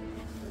be.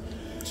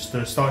 Just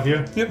to start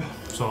here. Yep.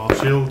 So I'll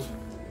shield,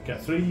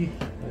 get 3,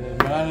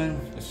 Marin,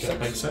 get a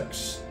big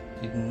 6,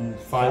 Eden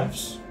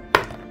 5s.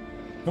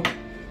 Nope.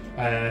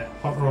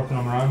 Hunter orc and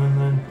a Maraman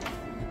then.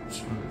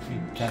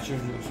 Catcher,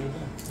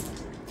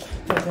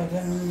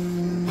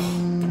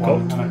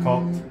 One and a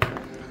cocked.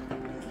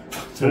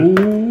 2.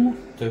 ooh,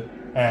 2.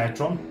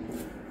 Drawn.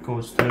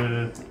 Goes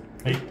to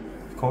 8.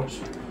 course.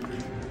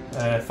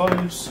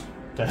 Fives.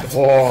 Death.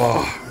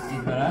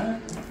 Oh,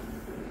 Banana.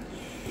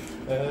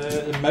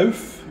 The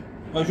mouth.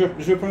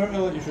 Is your priority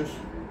like you choose?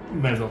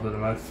 May as well do the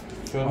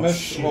mouth. So Oh, mouth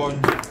shit.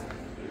 on.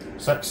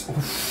 6.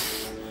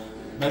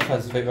 Mouth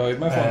has the big value.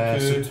 Mouth on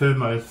So 2. 2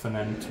 mouth and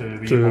then 2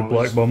 wee two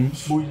boys. black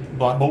bums.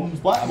 Black bums.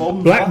 Black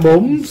bums. Black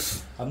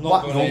bums? I'm not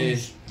Black going to.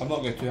 bones. I'm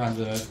not going to 2 hands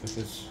in the mouth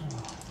because.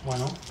 Why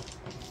not?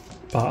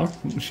 Patter.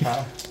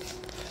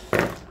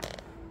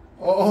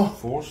 Oh.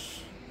 Force.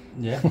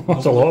 Yeah.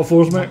 That's a lot of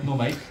force, mate. No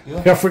mic.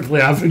 Yeah. Perfectly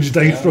average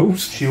dice Yeah.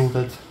 rolls.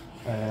 Shielded.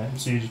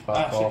 So you just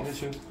back off.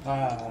 Shake the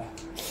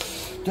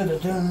shield.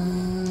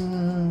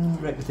 Dun-dun-dun.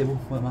 Wreck the table.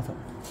 What matter?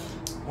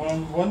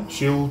 1-1.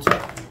 Shield.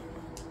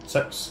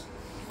 6.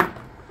 Not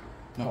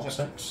Not 6.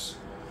 6.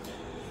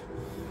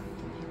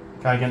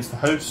 Guy against the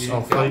house. You I'll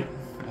need to fight.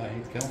 kill. I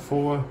need to kill.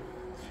 4.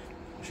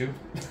 Shield.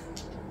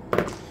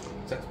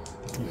 6.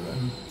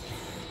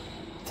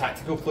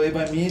 Tactical play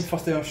by me.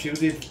 First time I've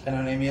shielded in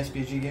an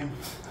MESBG game.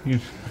 You-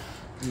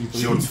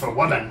 Shields for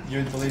women. You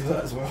would believe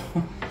that as well.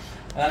 And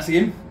that's the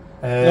game.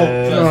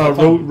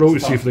 Oh, roll to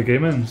see if the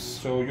game ends.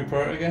 So your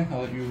priority again.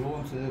 I'll let you roll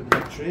into the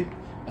big tree.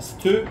 That's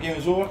the 2. Game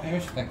is over.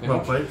 Hamish, thank you very Well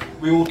much.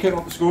 played. We will count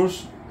up the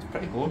scores. It's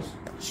pretty close.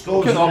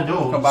 Scores Count on up. the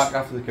We'll doors. come back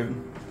after the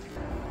counting.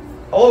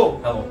 Hello.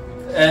 Hello.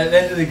 At the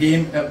end of the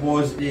game, it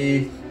was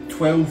a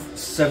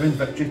 12-7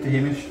 victory to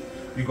Hamish.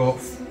 You got.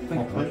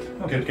 Well played.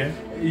 Good game.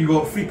 You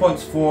got 3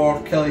 points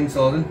for killing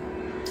Suladan.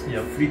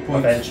 Yep. 3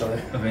 points.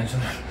 Eventually.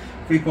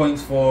 3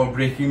 points for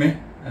breaking me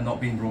and not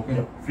being broken.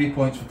 Yep. 3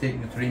 points for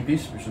taking the terrain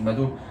piece, which is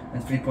middle,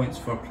 and 3 points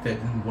for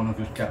protecting one of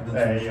your captains.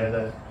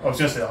 Yeah, I was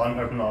going to say the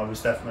hunter, but no, it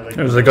was definitely like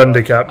It was the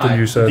Gundy captain, Aye.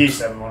 you said.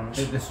 D7 ones.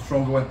 This is a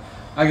stronger one.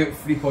 I got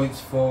 3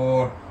 points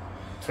for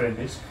Terrain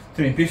piece.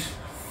 terrain piece,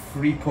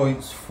 3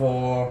 points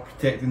for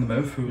protecting the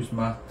mouth, who was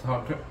my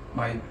target,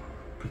 my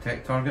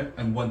protect target,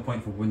 and 1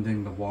 point for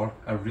wounding the war.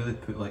 I really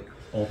put like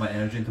all my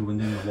energy into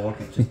wounding the war,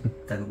 it just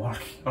didn't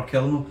work. Or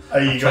killing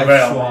them. You tried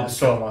got to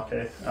so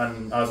lucky,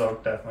 and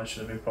Azog definitely should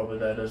have been probably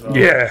dead as well.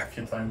 Yeah. A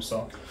few times,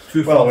 so.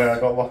 2 Well, fluff, I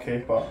got lucky,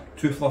 but.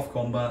 2 fluff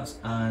combats,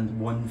 and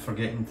 1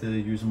 forgetting to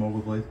use a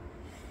Mordor blade.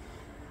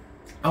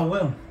 I'll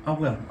learn.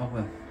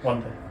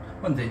 One day.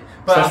 One day.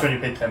 Especially when you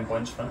pay 10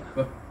 points for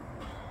it.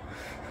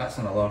 That's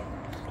another.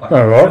 That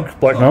worked.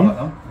 Black Nun.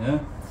 Yeah.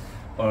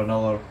 Or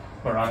another.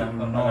 Or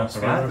an Another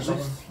scale or Pirat,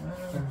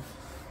 something.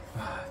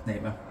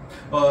 Nightmare.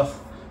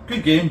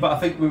 Good game, but I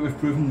think we've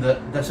proven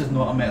that this is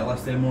not a meta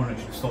list anymore and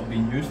it should stop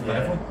being used.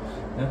 Yeah.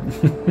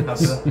 Definitely.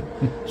 Happy with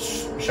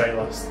that. Shy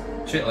list.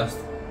 Shit list.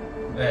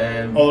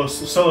 Although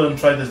Sullivan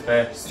tried his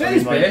best. Tried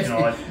his best. You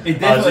know, like, He as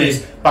definitely.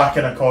 he's back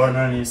in a corner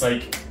and he's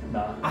like,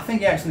 nah. I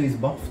think he actually needs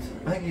buffed.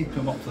 I think he put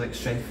him up to like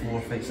strength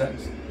 4, fight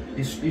 6.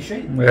 He's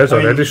shite. Yeah, it's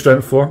already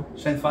strength 4.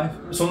 Strength 5.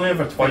 It's only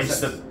ever twice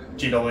Six. that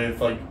GW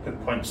have like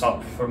put points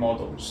up for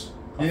models.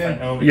 I Yeah.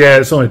 think, no? Yeah,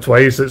 it's only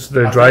twice. It's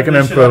the I Dragon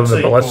think we should Emperor and the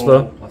actually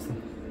Ballista.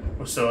 Listen.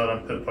 We're still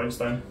gonna put points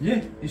down.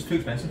 Yeah, he's too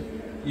expensive.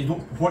 You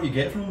don't. What you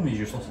get from him is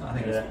useless. I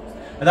think. Yeah.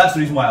 And that's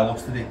the reason why I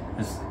lost today.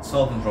 Is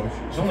Suladan's rubbish.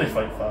 It's only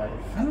fight 5.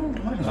 I don't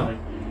It's imagine only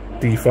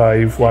that.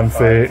 D5, 1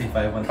 fate.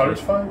 T5, 1 courage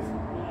fate. 5.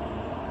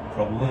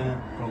 Probably. Yeah.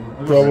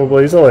 Probably.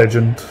 Probably, he's a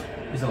legend.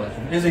 He's a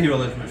legend. He's a hero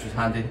legend, which is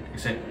handy,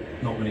 except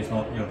not when he's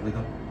not your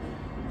leader.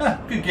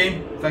 Good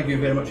game. Thank you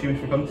very much, Hamish,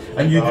 for coming.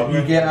 And you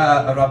get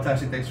a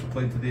Raptastic dice for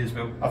playing today as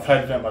well. I've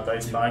had it in my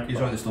dice bag. He's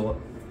but- already stole it.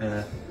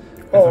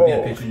 If you're being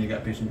a patron, you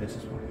get a patron dice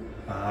as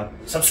well.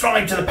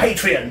 Subscribe to the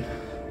Patreon!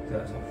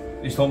 That's all.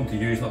 He's talking to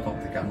you, he's not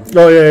talking to camera.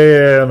 Oh,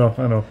 yeah,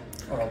 I know.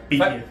 Or I'll beat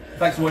you.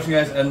 Thanks for watching,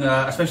 guys, and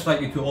especially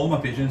thank you to all my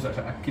patrons. Which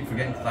I keep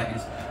forgetting to thank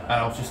you. And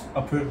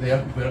I'll put it there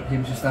where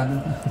Hamish is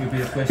standing. He'll be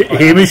requested.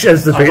 Hamish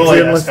is the I don't like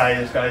Patreon this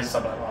list. guy is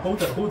a bit rough.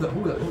 Hold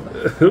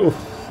it.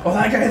 Oh,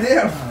 that guy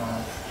there.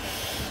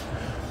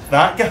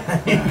 That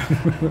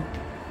guy?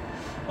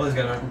 Oh, this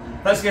guy there.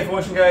 Thanks again for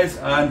watching, guys,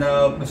 and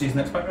we'll see you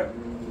next pack.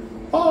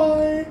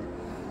 Bye!